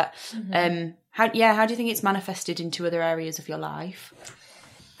tone, but how do you think it's manifested into other areas of your life?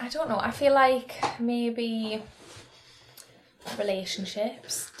 I don't know. I feel like maybe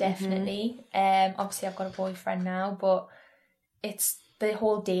relationships, definitely. Obviously I've got a boyfriend now, but it's the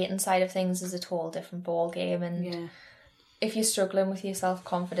whole dating side of things is a total different ball game, and if you're struggling with your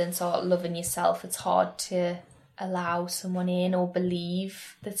self-confidence or loving yourself, it's hard to allow someone in or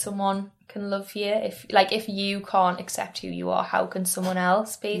believe that someone can love you. If you can't accept who you are, how can someone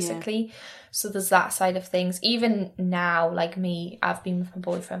else, basically? So there's that side of things. Even now, like me, I've been with my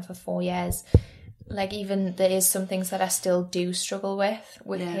boyfriend for 4 years. Like even there is some things that I still do struggle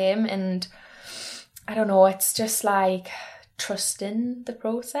with him, and I don't know, it's just like trusting the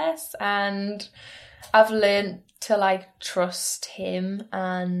process, and I've learned to like trust him,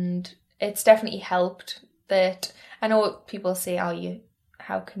 and it's definitely helped. That I know people say,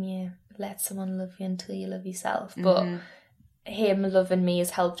 how can you let someone love you until you love yourself? But him loving me has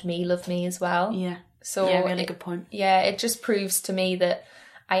helped me love me as well. So really good point. It just proves to me that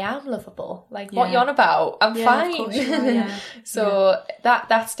I am lovable. Like what you're on about, I'm fine. Of course you are, so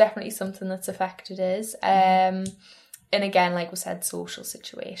that's definitely something that's affected us. And again, like we said, social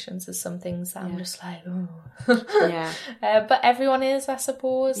situations, there's some things that I'm just like, but everyone is, I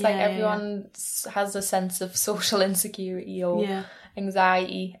suppose. Everyone has a sense of social insecurity or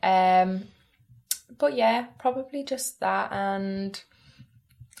anxiety. But probably just that. And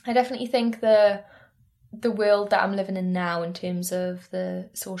I definitely think the world that I'm living in now in terms of the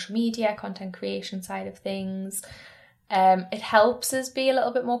social media, content creation side of things, it helps us be a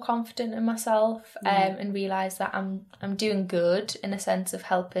little bit more confident in myself and realise that I'm doing good in a sense of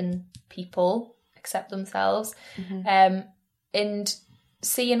helping people accept themselves. And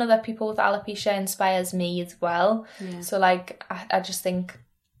seeing other people with alopecia inspires me as well. So like I just think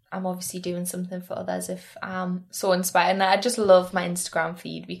I'm obviously doing something for others if I'm so inspired. And I just love my Instagram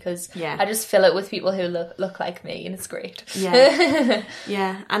feed because I just fill it with people who look like me, and it's great. Yeah.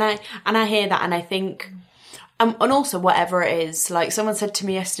 And I hear that, and I think and also whatever it is, like someone said to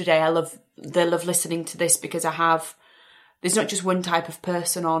me yesterday, they love listening to this because there's not just one type of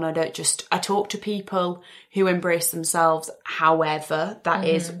person on. I talk to people who embrace themselves, however that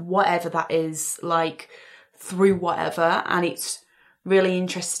is, whatever that is, like through whatever. And it's really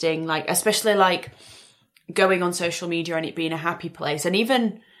interesting, like, especially like going on social media and it being a happy place. And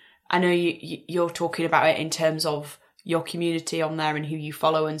even, I know you're talking about it in terms of your community on there and who you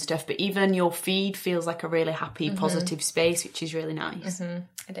follow and stuff, but even your feed feels like a really happy, positive space, which is really nice.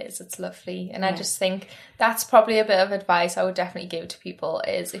 It is, it's lovely. And I just think that's probably a bit of advice I would definitely give to people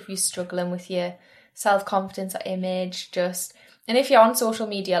is if you're struggling with your self-confidence or image, and if you're on social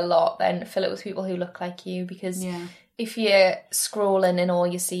media a lot, then fill it with people who look like you, because if you're scrolling and all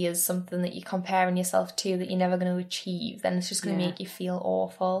you see is something that you're comparing yourself to that you're never going to achieve, then it's just going to make you feel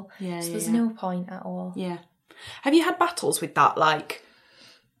awful. So there's no point at all. Have you had battles with that, like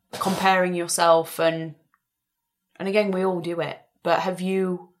comparing yourself and again, we all do it, but have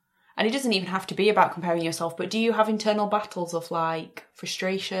you, and it doesn't even have to be about comparing yourself, but do you have internal battles of like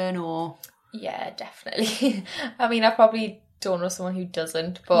frustration or? Yeah, definitely. I mean, I probably don't know someone who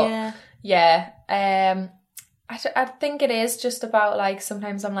doesn't, but I think it is just about like,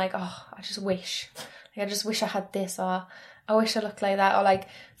 sometimes I'm like, oh, I just wish I had this, or I wish I looked like that. Or like,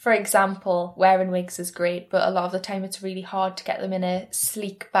 for example, wearing wigs is great, but a lot of the time it's really hard to get them in a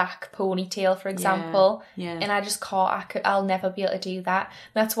sleek back ponytail, for example. And I just can't, I'll never be able to do that.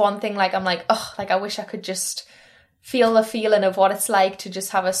 That's one thing, like, I'm like, oh, like I wish I could just feel the feeling of what it's like to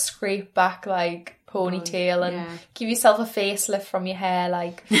just have a scrape back, like, ponytail and give yourself a facelift from your hair,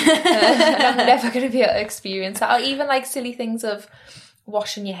 like, I'm never going to be able to experience that. Or even like silly things of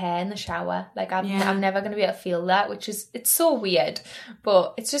washing your hair in the shower, like I'm never going to be able to feel that, which is, it's so weird,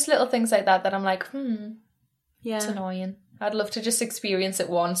 but it's just little things like that I'm like, it's annoying. I'd love to just experience it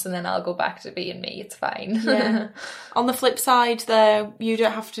once and then I'll go back to being me. It's fine. On the flip side there, you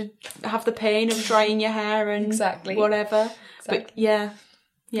don't have to have the pain of drying your hair and whatever. But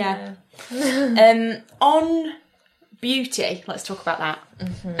on beauty, let's talk about that.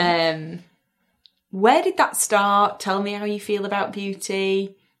 Where did that start? Tell me how you feel about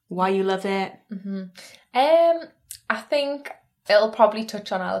beauty, why you love it. I think it'll probably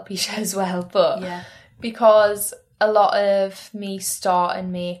touch on alopecia as well, but because a lot of me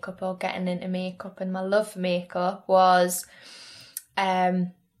starting makeup or getting into makeup and my love for makeup was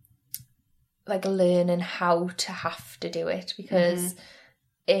like learning how to have to do it, because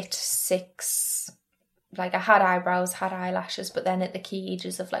like I had eyebrows, had eyelashes, but then at the key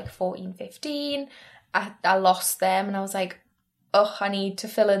ages of like 14, 15, I lost them and I was like, oh, I need to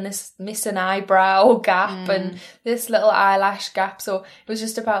fill in this missing eyebrow gap and this little eyelash gap. So it was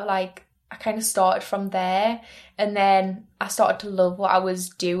just about like, I kind of started from there, and then I started to love what I was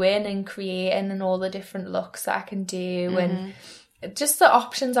doing and creating and all the different looks that I can do, and just the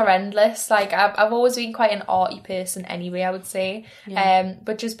options are endless. Like I've always been quite an arty person anyway, I would say,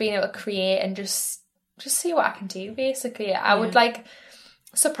 but just being able to create and just see what I can do, basically. I would like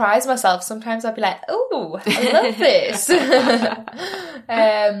surprise myself. Sometimes I'd be like, oh, I love this.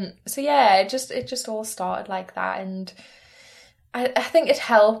 So yeah, it just all started like that, and I think it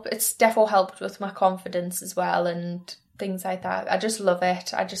helped. It's definitely helped with my confidence as well and things like that. I just love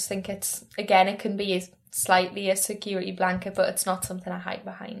it. I just think it's, again, it can be slightly a security blanket, but it's not something I hide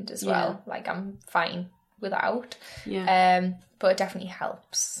behind as well. Like, I'm fine without. But it definitely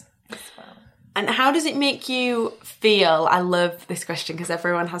helps as well. And how does it make you feel? I love this question because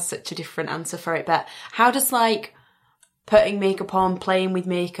everyone has such a different answer for it, but how does like putting makeup on, playing with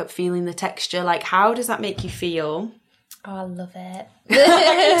makeup, feeling the texture, like how does that make you feel? Oh, I love it. I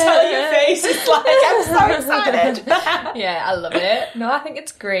can tell your face is like, I'm so excited. Yeah, I love it. No, I think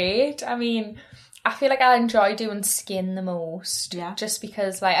it's great. I mean, I feel like I enjoy doing skin the most. Yeah. Just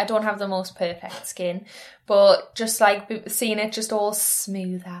because, like, I don't have the most perfect skin, but just, like, seeing it just all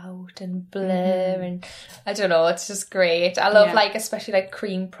smooth out and blur and, I don't know, it's just great. I love, like, especially, like,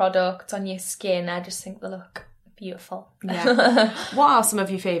 cream products on your skin. I just think they look beautiful. Yeah. What are some of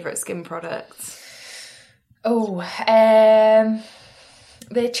your favourite skin products? Oh,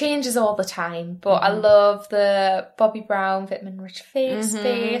 it changes all the time, but I love the Bobbi Brown Vitamin Rich Face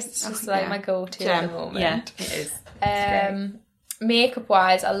Base. It's just like my go-to at the moment. Yeah, it is. Makeup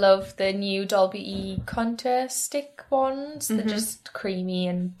wise, I love the new Dolby E contour stick ones. They're just creamy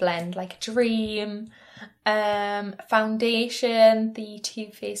and blend like a dream. Foundation, the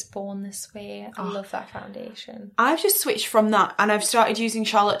Too Faced Born This Way. I love that foundation. I've just switched from that and I've started using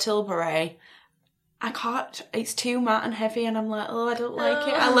Charlotte Tilbury. I can't, it's too matte and heavy and I'm like, oh, I don't like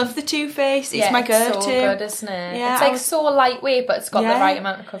it. I love the Too Faced. It's my go-to. It's so good, isn't it? Yeah, it's like so lightweight, but it's got the right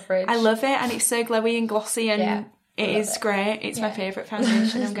amount of coverage. I love it, and it's so glowy and glossy, and it is great. It's my favourite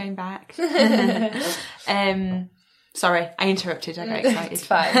foundation. I'm going back. Sorry, I interrupted. I got excited. It's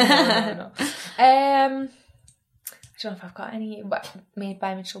fine. No. I don't know if I've got any Made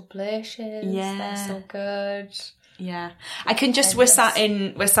by Mitchell blushes. Yeah, they're so good. Yeah, I can just we're sat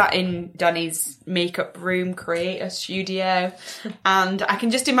in Dani's makeup room creator studio, and I can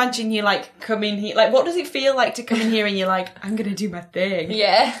just imagine you like come in here. Like, what does it feel like to come in here and you're like, I'm gonna do my thing?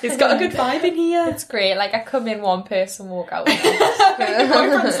 Yeah, it's got a good vibe in here. It's great. Like, I come in one person, walk out. Your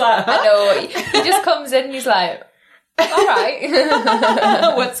boyfriend's like, I know. He just comes in and he's like, all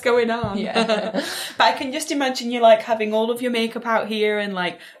right. What's going on? Yeah. But I can just imagine you like having all of your makeup out here and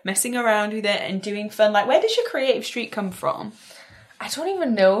like messing around with it and doing fun. Like, where does your creative streak come from? I don't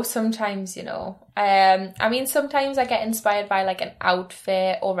even know sometimes, you know. I mean, sometimes I get inspired by like an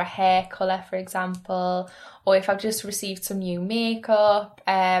outfit or a hair colour, for example, or if I've just received some new makeup,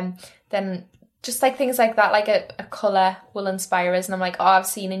 then just like things like that, like a colour will inspire us, and I'm like, oh, I've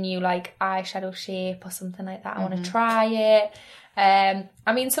seen a new like eyeshadow shape or something like that. I want to try it. I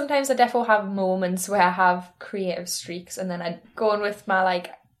mean, sometimes I definitely have moments where I have creative streaks, and then I go in with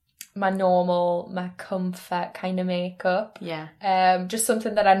my normal, my comfort kind of makeup. Yeah. Just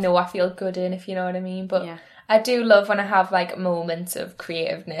something that I know I feel good in, if you know what I mean. But I do love when I have like moments of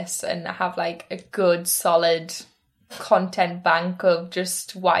creativeness and I have like a good solid content bank of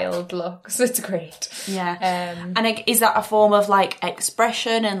just wild looks. It's great. Yeah. And is that a form of like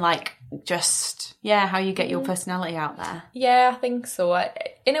expression and like just how you get your personality out there? Yeah, I think so.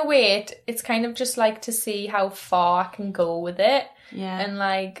 In a way, it's kind of just like to see how far I can go with it. Yeah. And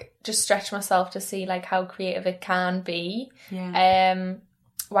like just stretch myself to see like how creative it can be. Yeah.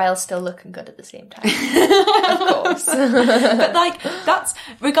 While still looking good at the same time. Of course. But like that's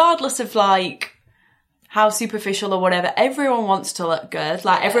regardless of like how superficial or whatever, everyone wants to look good.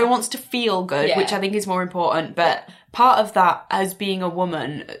 Like, everyone wants to feel good, which I think is more important. But part of that, as being a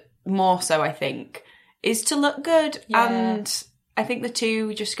woman, more so, I think, is to look good. Yeah. And I think the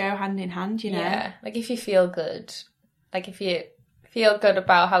two just go hand in hand, you know? Yeah. Like, if you feel good, like, if you feel good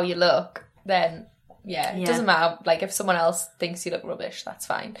about how you look, then, it doesn't matter. Like, if someone else thinks you look rubbish, that's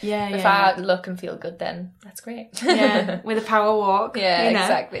fine. Yeah, if I look and feel good, then that's great. Yeah, with a power walk. Yeah, you know?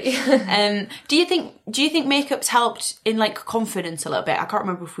 Exactly. Do you think makeup's helped in, like, confidence a little bit? I can't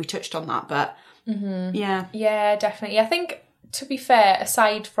remember if we touched on that, but yeah. Yeah, definitely. I think, to be fair,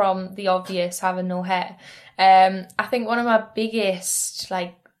 aside from the obvious having no hair, I think one of my biggest,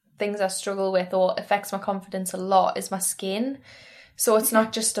 like, things I struggle with or affects my confidence a lot is my skin. So it's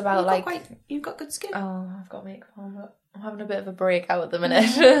not just about you've got good skin. Oh, I've got makeup on, but I'm having a bit of a breakout at the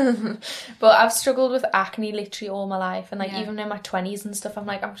minute. But I've struggled with acne literally all my life, and like even in my 20s and stuff, I'm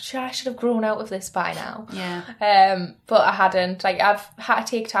like, I'm sure I should have grown out of this by now. Yeah. But I hadn't. Like, I've had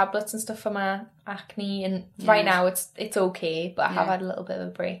to take tablets and stuff for my acne, and right now it's okay. But I have had a little bit of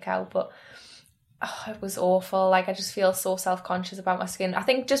a breakout. But it was awful. Like, I just feel so self-conscious about my skin. I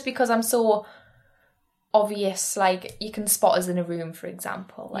think just because I'm so obvious, like, you can spot us in a room, for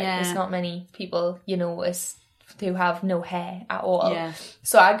example. Like, there's not many people you notice who have no hair at all. Yeah.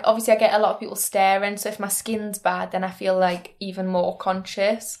 So I get a lot of people staring. So if my skin's bad, then I feel like even more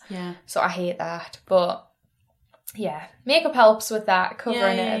conscious. Yeah. So I hate that. But yeah, makeup helps with that,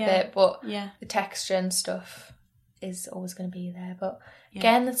 covering it a bit. But the texture and stuff is always going to be there. But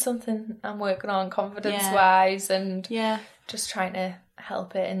again, it's something I'm working on confidence-wise and just trying to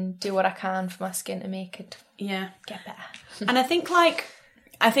help it and do what I can for my skin to make it get better. And I think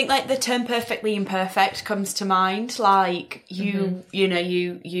the term perfectly imperfect comes to mind. Like, you know,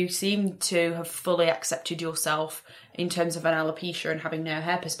 you seem to have fully accepted yourself in terms of an alopecia and having no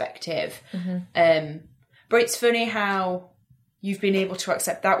hair perspective. But it's funny how you've been able to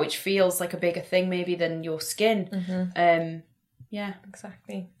accept that, which feels like a bigger thing maybe than your skin. Yeah,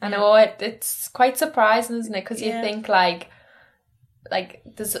 exactly. I know it's quite surprising, isn't it? Because you think like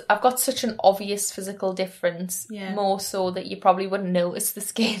I've got such an obvious physical difference, more so that you probably wouldn't notice the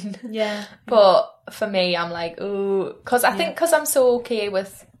skin. Yeah. But for me, I'm like, ooh, because I think because I'm so okay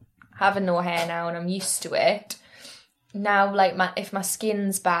with having no hair now and I'm used to it, now, like, if my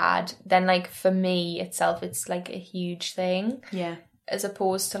skin's bad, then, like, for me itself, it's, like, a huge thing. Yeah. As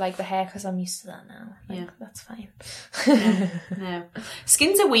opposed to, like, the hair, because I'm used to that now. Like, that's fine. No.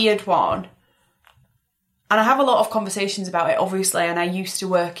 Skin's a weird one. And I have a lot of conversations about it, obviously, and I used to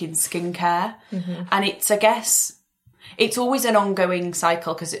work in skincare. And it's, I guess, it's always an ongoing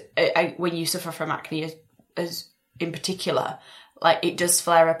cycle, because when you suffer from acne, as in particular, like, it does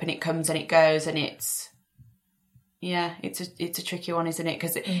flare up and it comes and it goes, and it's a tricky one, isn't it?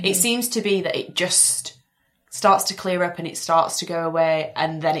 Because it seems to be that it just starts to clear up and it starts to go away,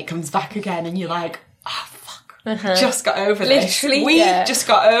 and then it comes back again, and you're like, oh, fuck, just got over this. We just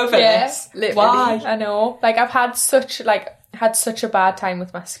got over this. Literally. Why? I know. Like, I've had such a bad time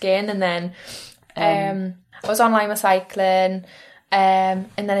with my skin, and then I was on lipocycline, and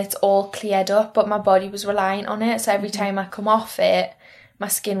then it's all cleared up, but my body was reliant on it, so every time I come off it, my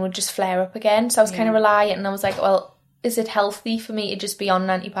skin would just flare up again. So I was kind of reliant, and I was like, well, is it healthy for me to just be on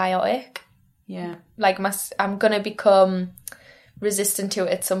an antibiotic? Yeah. Like, I'm going to become resistant to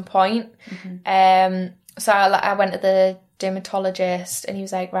it at some point. So I went to the dermatologist, and he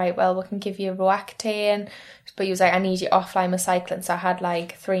was like, right, well, we can give you Roaccutane, but he was like, I need you off lipocycline. So I had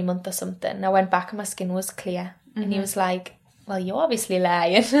like 3 months or something, and I went back and my skin was clear. And he was like, well, you're obviously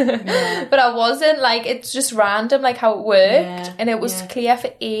lying. But I wasn't. Like, it's just random, like, how it worked. And it was clear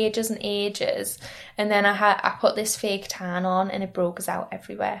for ages and ages. And then I put this fake tan on, and it broke us out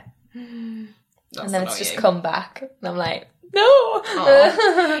everywhere. And then it's just come back. And I'm like, no.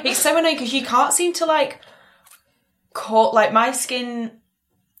 It's so annoying, because you can't seem to, like, like, my skin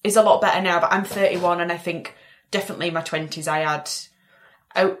is a lot better now, but I'm 31, and I think definitely in my 20s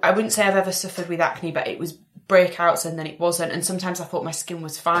I wouldn't say I've ever suffered with acne, but it was breakouts, and then it wasn't, and sometimes I thought my skin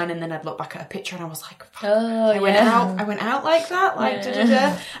was fine, and then I'd look back at a picture and I was like, fuck, I went out like that, like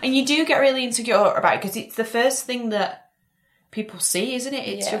and you do get really insecure about it, because it's the first thing that people see, isn't it?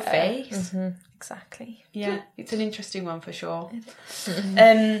 It's your face. Exactly. Yeah, it's an interesting one for sure.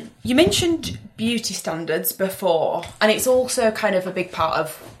 You mentioned beauty standards before, and it's also kind of a big part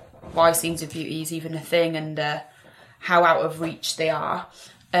of why Scenes of Beauty is even a thing, and how out of reach they are.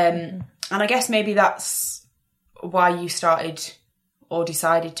 And I guess maybe that's why you started or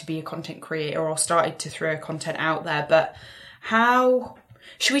decided to be a content creator, or started to throw content out there. But how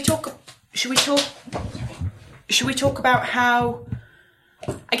should we talk about how,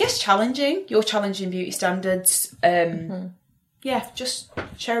 I guess, challenging beauty standards? Yeah, just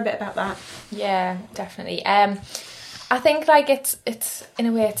share a bit about that. Yeah, definitely. I think, like, it's in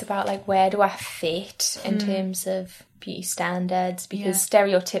a way, it's about, like, where do I fit in terms of beauty standards, because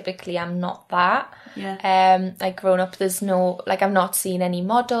stereotypically I'm not that. Like, growing up, there's no, like, I've not seen any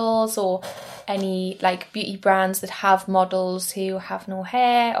models or any, like, beauty brands that have models who have no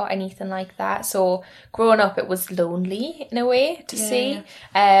hair or anything like that. So growing up, it was lonely in a way to see.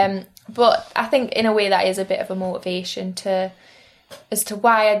 But I think in a way that is a bit of a motivation as to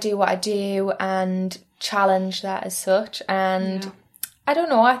why I do what I do, and challenge that as such. And I don't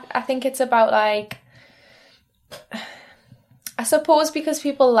know, I think it's about, like, I suppose because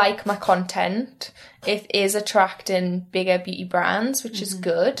people like my content, it is attracting bigger beauty brands, which is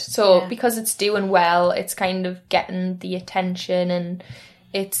good. So because it's doing well, it's kind of getting the attention, and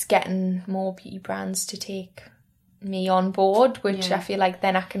it's getting more beauty brands to take me on board, which I feel like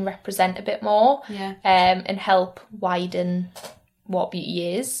then I can represent a bit more, and help widen what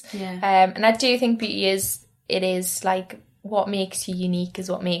beauty is. And I do think beauty is like, what makes you unique is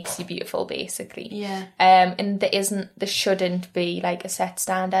what makes you beautiful, basically. And there shouldn't be, like, a set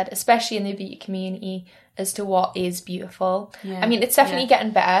standard, especially in the beauty community, as to what is beautiful. I mean, it's definitely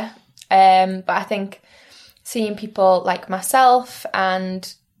getting better, but I think seeing people like myself,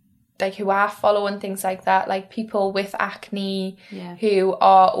 and, like, who I follow and things like that, like, people with acne who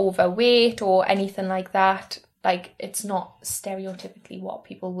are overweight or anything like that, like, it's not stereotypically what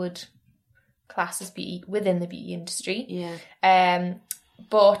people would class as beauty within the beauty industry.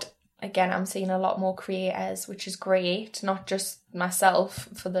 But again, I'm seeing a lot more creators, which is great, not just myself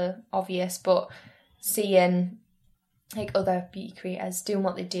for the obvious, but seeing, like, other beauty creators doing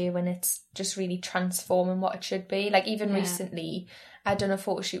what they do, and it's just really transforming what it should be. Like, even recently I done a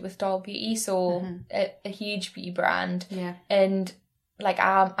photo shoot with Doll Beauty, so a huge beauty brand, and, like,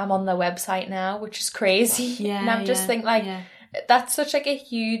 I'm on their website now, which is crazy. And I'm just thinking, like, that's such, like, a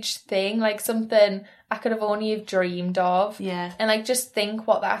huge thing, like, something I could have only have dreamed of. And, like, just think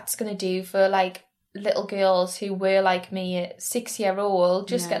what that's going to do for, like, little girls who were like me at 6-year-old,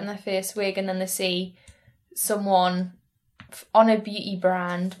 just getting their first wig, and then they see someone on a beauty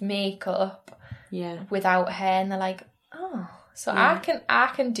brand makeup without hair, and they're like, oh, so I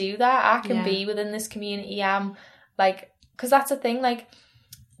can do that. I can be within this community. I'm Like, because that's the thing, like,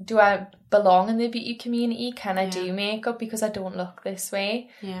 do I belong in the beauty community? Can I do makeup because I don't look this way?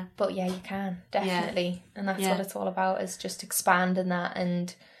 Yeah. But yeah, you can, definitely. Yeah. And that's what it's all about, is just expanding that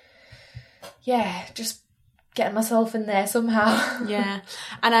and, just getting myself in there somehow. Yeah.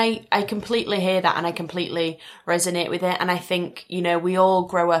 And I completely hear that, and I completely resonate with it. And I think, you know, we all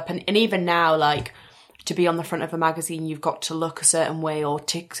grow up, and even now, like, to be on the front of a magazine, you've got to look a certain way or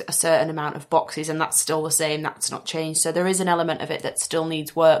tick a certain amount of boxes, and that's still the same. That's not changed. So there is an element of it that still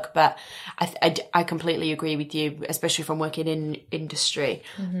needs work. But I completely agree with you, especially from working in industry,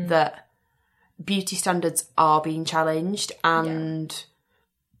 that beauty standards are being challenged, and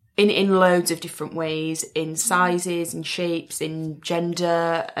in loads of different ways, in sizes, in shapes, in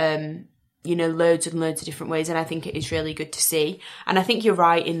gender, you know, loads and loads of different ways. And I think it is really good to see. And I think you're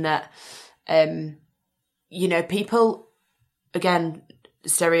right in that, you know, people, again,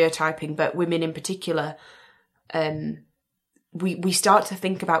 stereotyping, but women in particular, we start to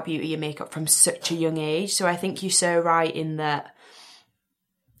think about beauty and makeup from such a young age. So I think you're so right in that,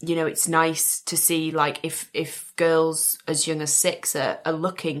 you know, it's nice to see, like, if girls as young as 6 are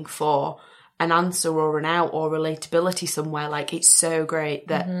looking for an answer or an out or relatability somewhere, like, it's so great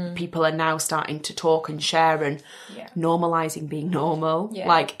that people are now starting to talk and share and normalising being normal,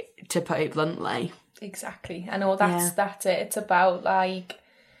 like, to put it bluntly. Exactly. I know that's it. It's about, like,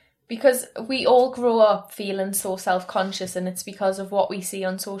 because we all grow up feeling so self-conscious, and it's because of what we see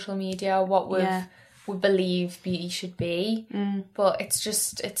on social media, what we believe beauty should be. But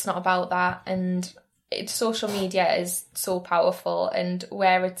it's not about that. And social media is so powerful, and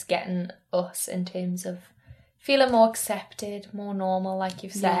where it's getting us in terms of feeling more accepted, more normal, like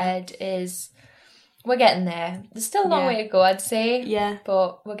you've said, is we're getting there. There's still a long way to go, I'd say. Yeah.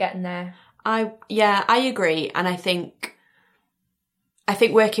 But we're getting there. I agree. And I think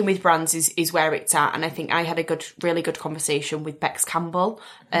working with brands is where it's at. And I think I had a really good conversation with Bex Campbell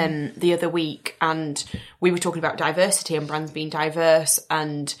the other week, and we were talking about diversity and brands being diverse.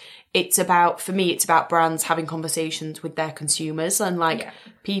 And for me, it's about brands having conversations with their consumers, and like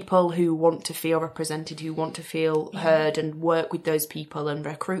people who want to feel represented, who want to feel heard, and work with those people and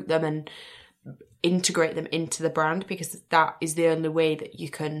recruit them and integrate them into the brand, because that is the only way that you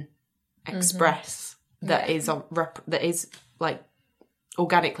can express that is like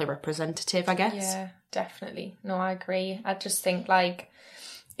organically representative, I guess. Yeah, definitely. No, I agree. I just think, like,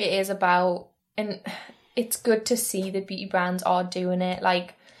 it is about, and it's good to see the beauty brands are doing it.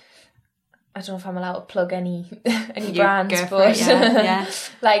 Like, I don't know if I'm allowed to plug any brands, but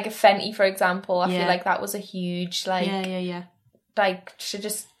like Fenty, for example, I feel like that was a huge, like, like, she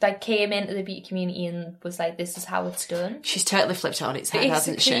just, like, came into the beauty community and was like, this is how it's done. She's totally flipped it on its head,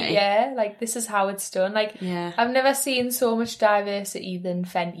 hasn't she? Yeah, like, this is how it's done. Like, I've never seen so much diversity than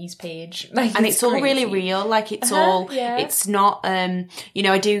Fenty's page. Like, and it's all really real. Like, it's all, it's not, you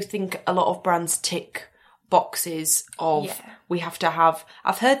know, I do think a lot of brands tick boxes of, we have to have,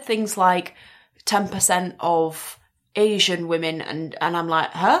 I've heard things like 10% of Asian women, and I'm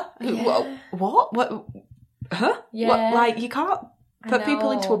like, huh? What? Huh? Yeah. What? Like, you can't put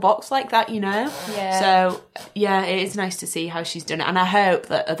people into a box like that, you know? Yeah. So, yeah, it is nice to see how she's done it. And I hope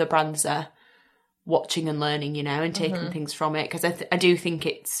that other brands are watching and learning, you know, and taking things from it. Because I do think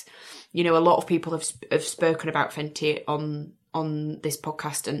it's, you know, a lot of people have spoken about Fenty on this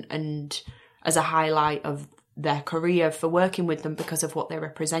podcast and as a highlight of their career for working with them because of what they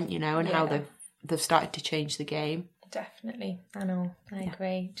represent, you know, and how they've started to change the game. Definitely. I know. I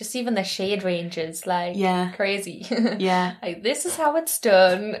agree. Just even the shade ranges, like, crazy. Like, this is how it's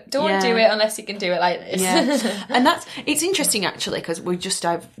done. Don't do it unless you can do it like this. Yeah. And it's interesting, actually, because we're just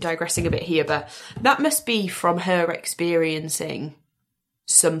digressing a bit here, but that must be from her experiencing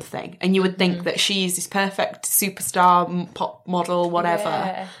something. And you would think that she's this perfect superstar, pop model,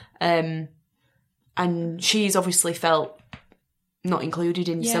 whatever. And she's obviously felt not included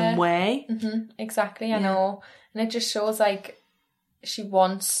in some way. Exactly. I know. And it just shows, like, she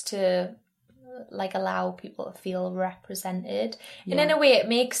wants to, like, allow people to feel represented. And in a way, it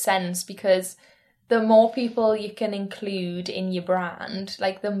makes sense, because the more people you can include in your brand,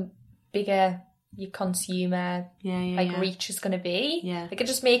 like, the bigger your consumer reach is going to be. Yeah. Like, it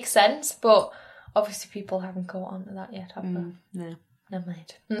just makes sense. But obviously people haven't caught on to that yet, have they? No. Never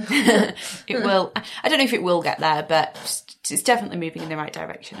mind. It will. I don't know if it will get there, but it's definitely moving in the right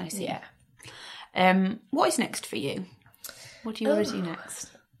direction, I see. Yeah. What is next for you? What do you want to do next?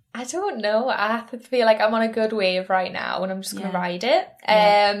 I don't know. I feel like I'm on a good wave right now, and I'm just going to ride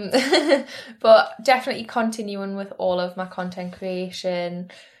it. But definitely continuing with all of my content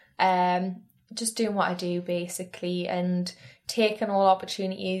creation, just doing what I do, basically, and taking all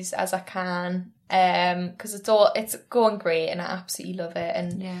opportunities as I can, because it's going great and I absolutely love it.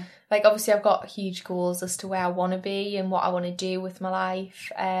 And like, obviously I've got huge goals as to where I want to be and what I want to do with my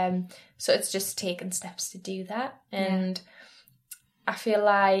life, so it's just taking steps to do that. And I feel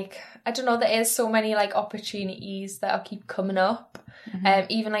like, I don't know, there is so many like opportunities that will keep coming up.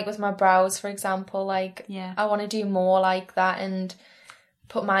 Even like with my brows, for example, like I want to do more like that and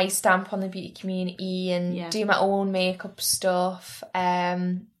put my stamp on the beauty community and do my own makeup stuff.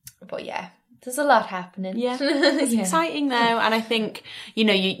 But yeah, there's a lot happening. Yeah, it's exciting though, and I think, you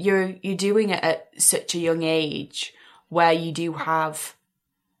know, you're doing it at such a young age where you do have,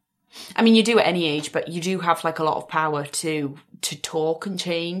 I mean, you do at any age, but you do have like a lot of power to talk and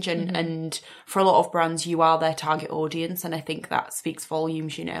change, and for a lot of brands, you are their target audience, and I think that speaks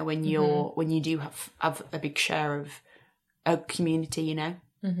volumes, you know, when you do have a big share of a community, you know.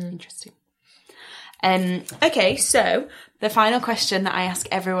 Interesting. Okay, so the final question that I ask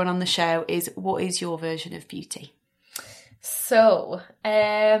everyone on the show is, what is your version of beauty? So,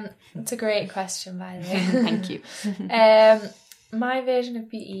 it's a great question, by the way. Thank you. My version of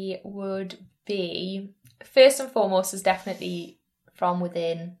beauty would be, first and foremost, is definitely from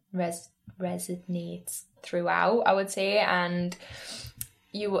within, resonates throughout, I would say. And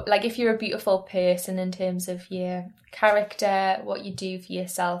you, like, if you're a beautiful person in terms of your character, what you do for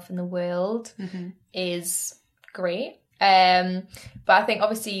yourself in the world is great. But I think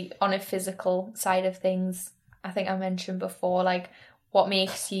obviously on a physical side of things, I think I mentioned before, like, what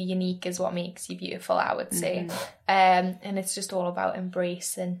makes you unique is what makes you beautiful, I would say. And it's just all about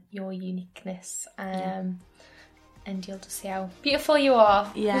embracing your uniqueness. And you'll just see how beautiful you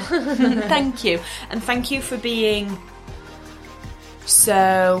are. Yeah. Thank you. And thank you for being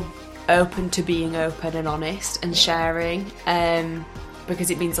so open to being open and honest and sharing,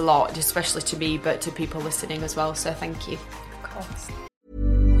 because it means a lot, especially to me, but to people listening as well. So thank you. Of course.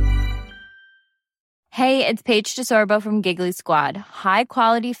 Hey, it's Paige DeSorbo from Giggly Squad. High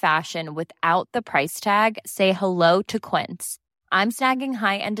quality fashion without the price tag. Say hello to Quince. I'm snagging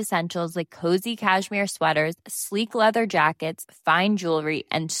high-end essentials like cozy cashmere sweaters, sleek leather jackets, fine jewelry,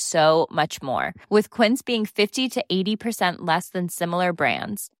 and so much more. With Quince being 50 to 80% less than similar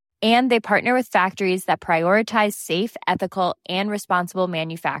brands. And they partner with factories that prioritize safe, ethical, and responsible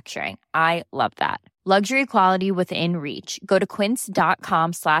manufacturing. I love that. Luxury quality within reach. Go to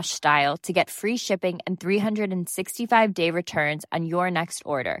quince.com/style to get free shipping and 365-day returns on your next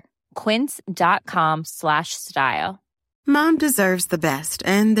order. Quince.com/style. Mom deserves the best,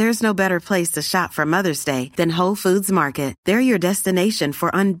 and there's no better place to shop for Mother's Day than Whole Foods Market. They're your destination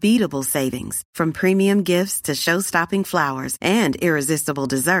for unbeatable savings, from premium gifts to show-stopping flowers and irresistible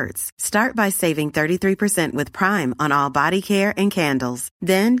desserts. Start by saving 33% with Prime on all body care and candles.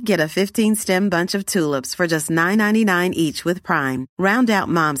 Then get a 15-stem bunch of tulips for just $9.99 each with Prime. Round out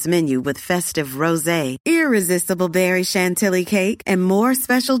Mom's menu with festive rosé, irresistible berry chantilly cake, and more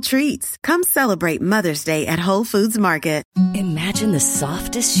special treats. Come celebrate Mother's Day at Whole Foods Market. Imagine the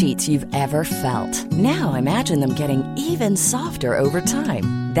softest sheets you've ever felt. Now imagine them getting even softer over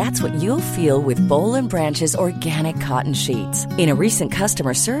time. That's what you'll feel with Boll & Branch's organic cotton sheets. In a recent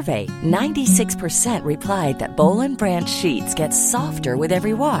customer survey, 96% replied that Boll & Branch sheets get softer with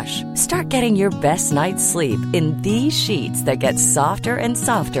every wash. Start getting your best night's sleep in these sheets that get softer and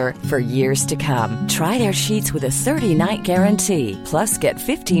softer for years to come. Try their sheets with a 30-night guarantee. Plus, get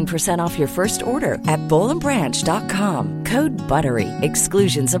 15% off your first order at bollandbranch.com. Code BUTTERY.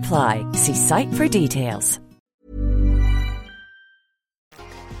 Exclusions apply. See site for details.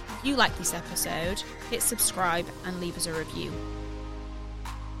 If you like this episode, hit subscribe and leave us a review.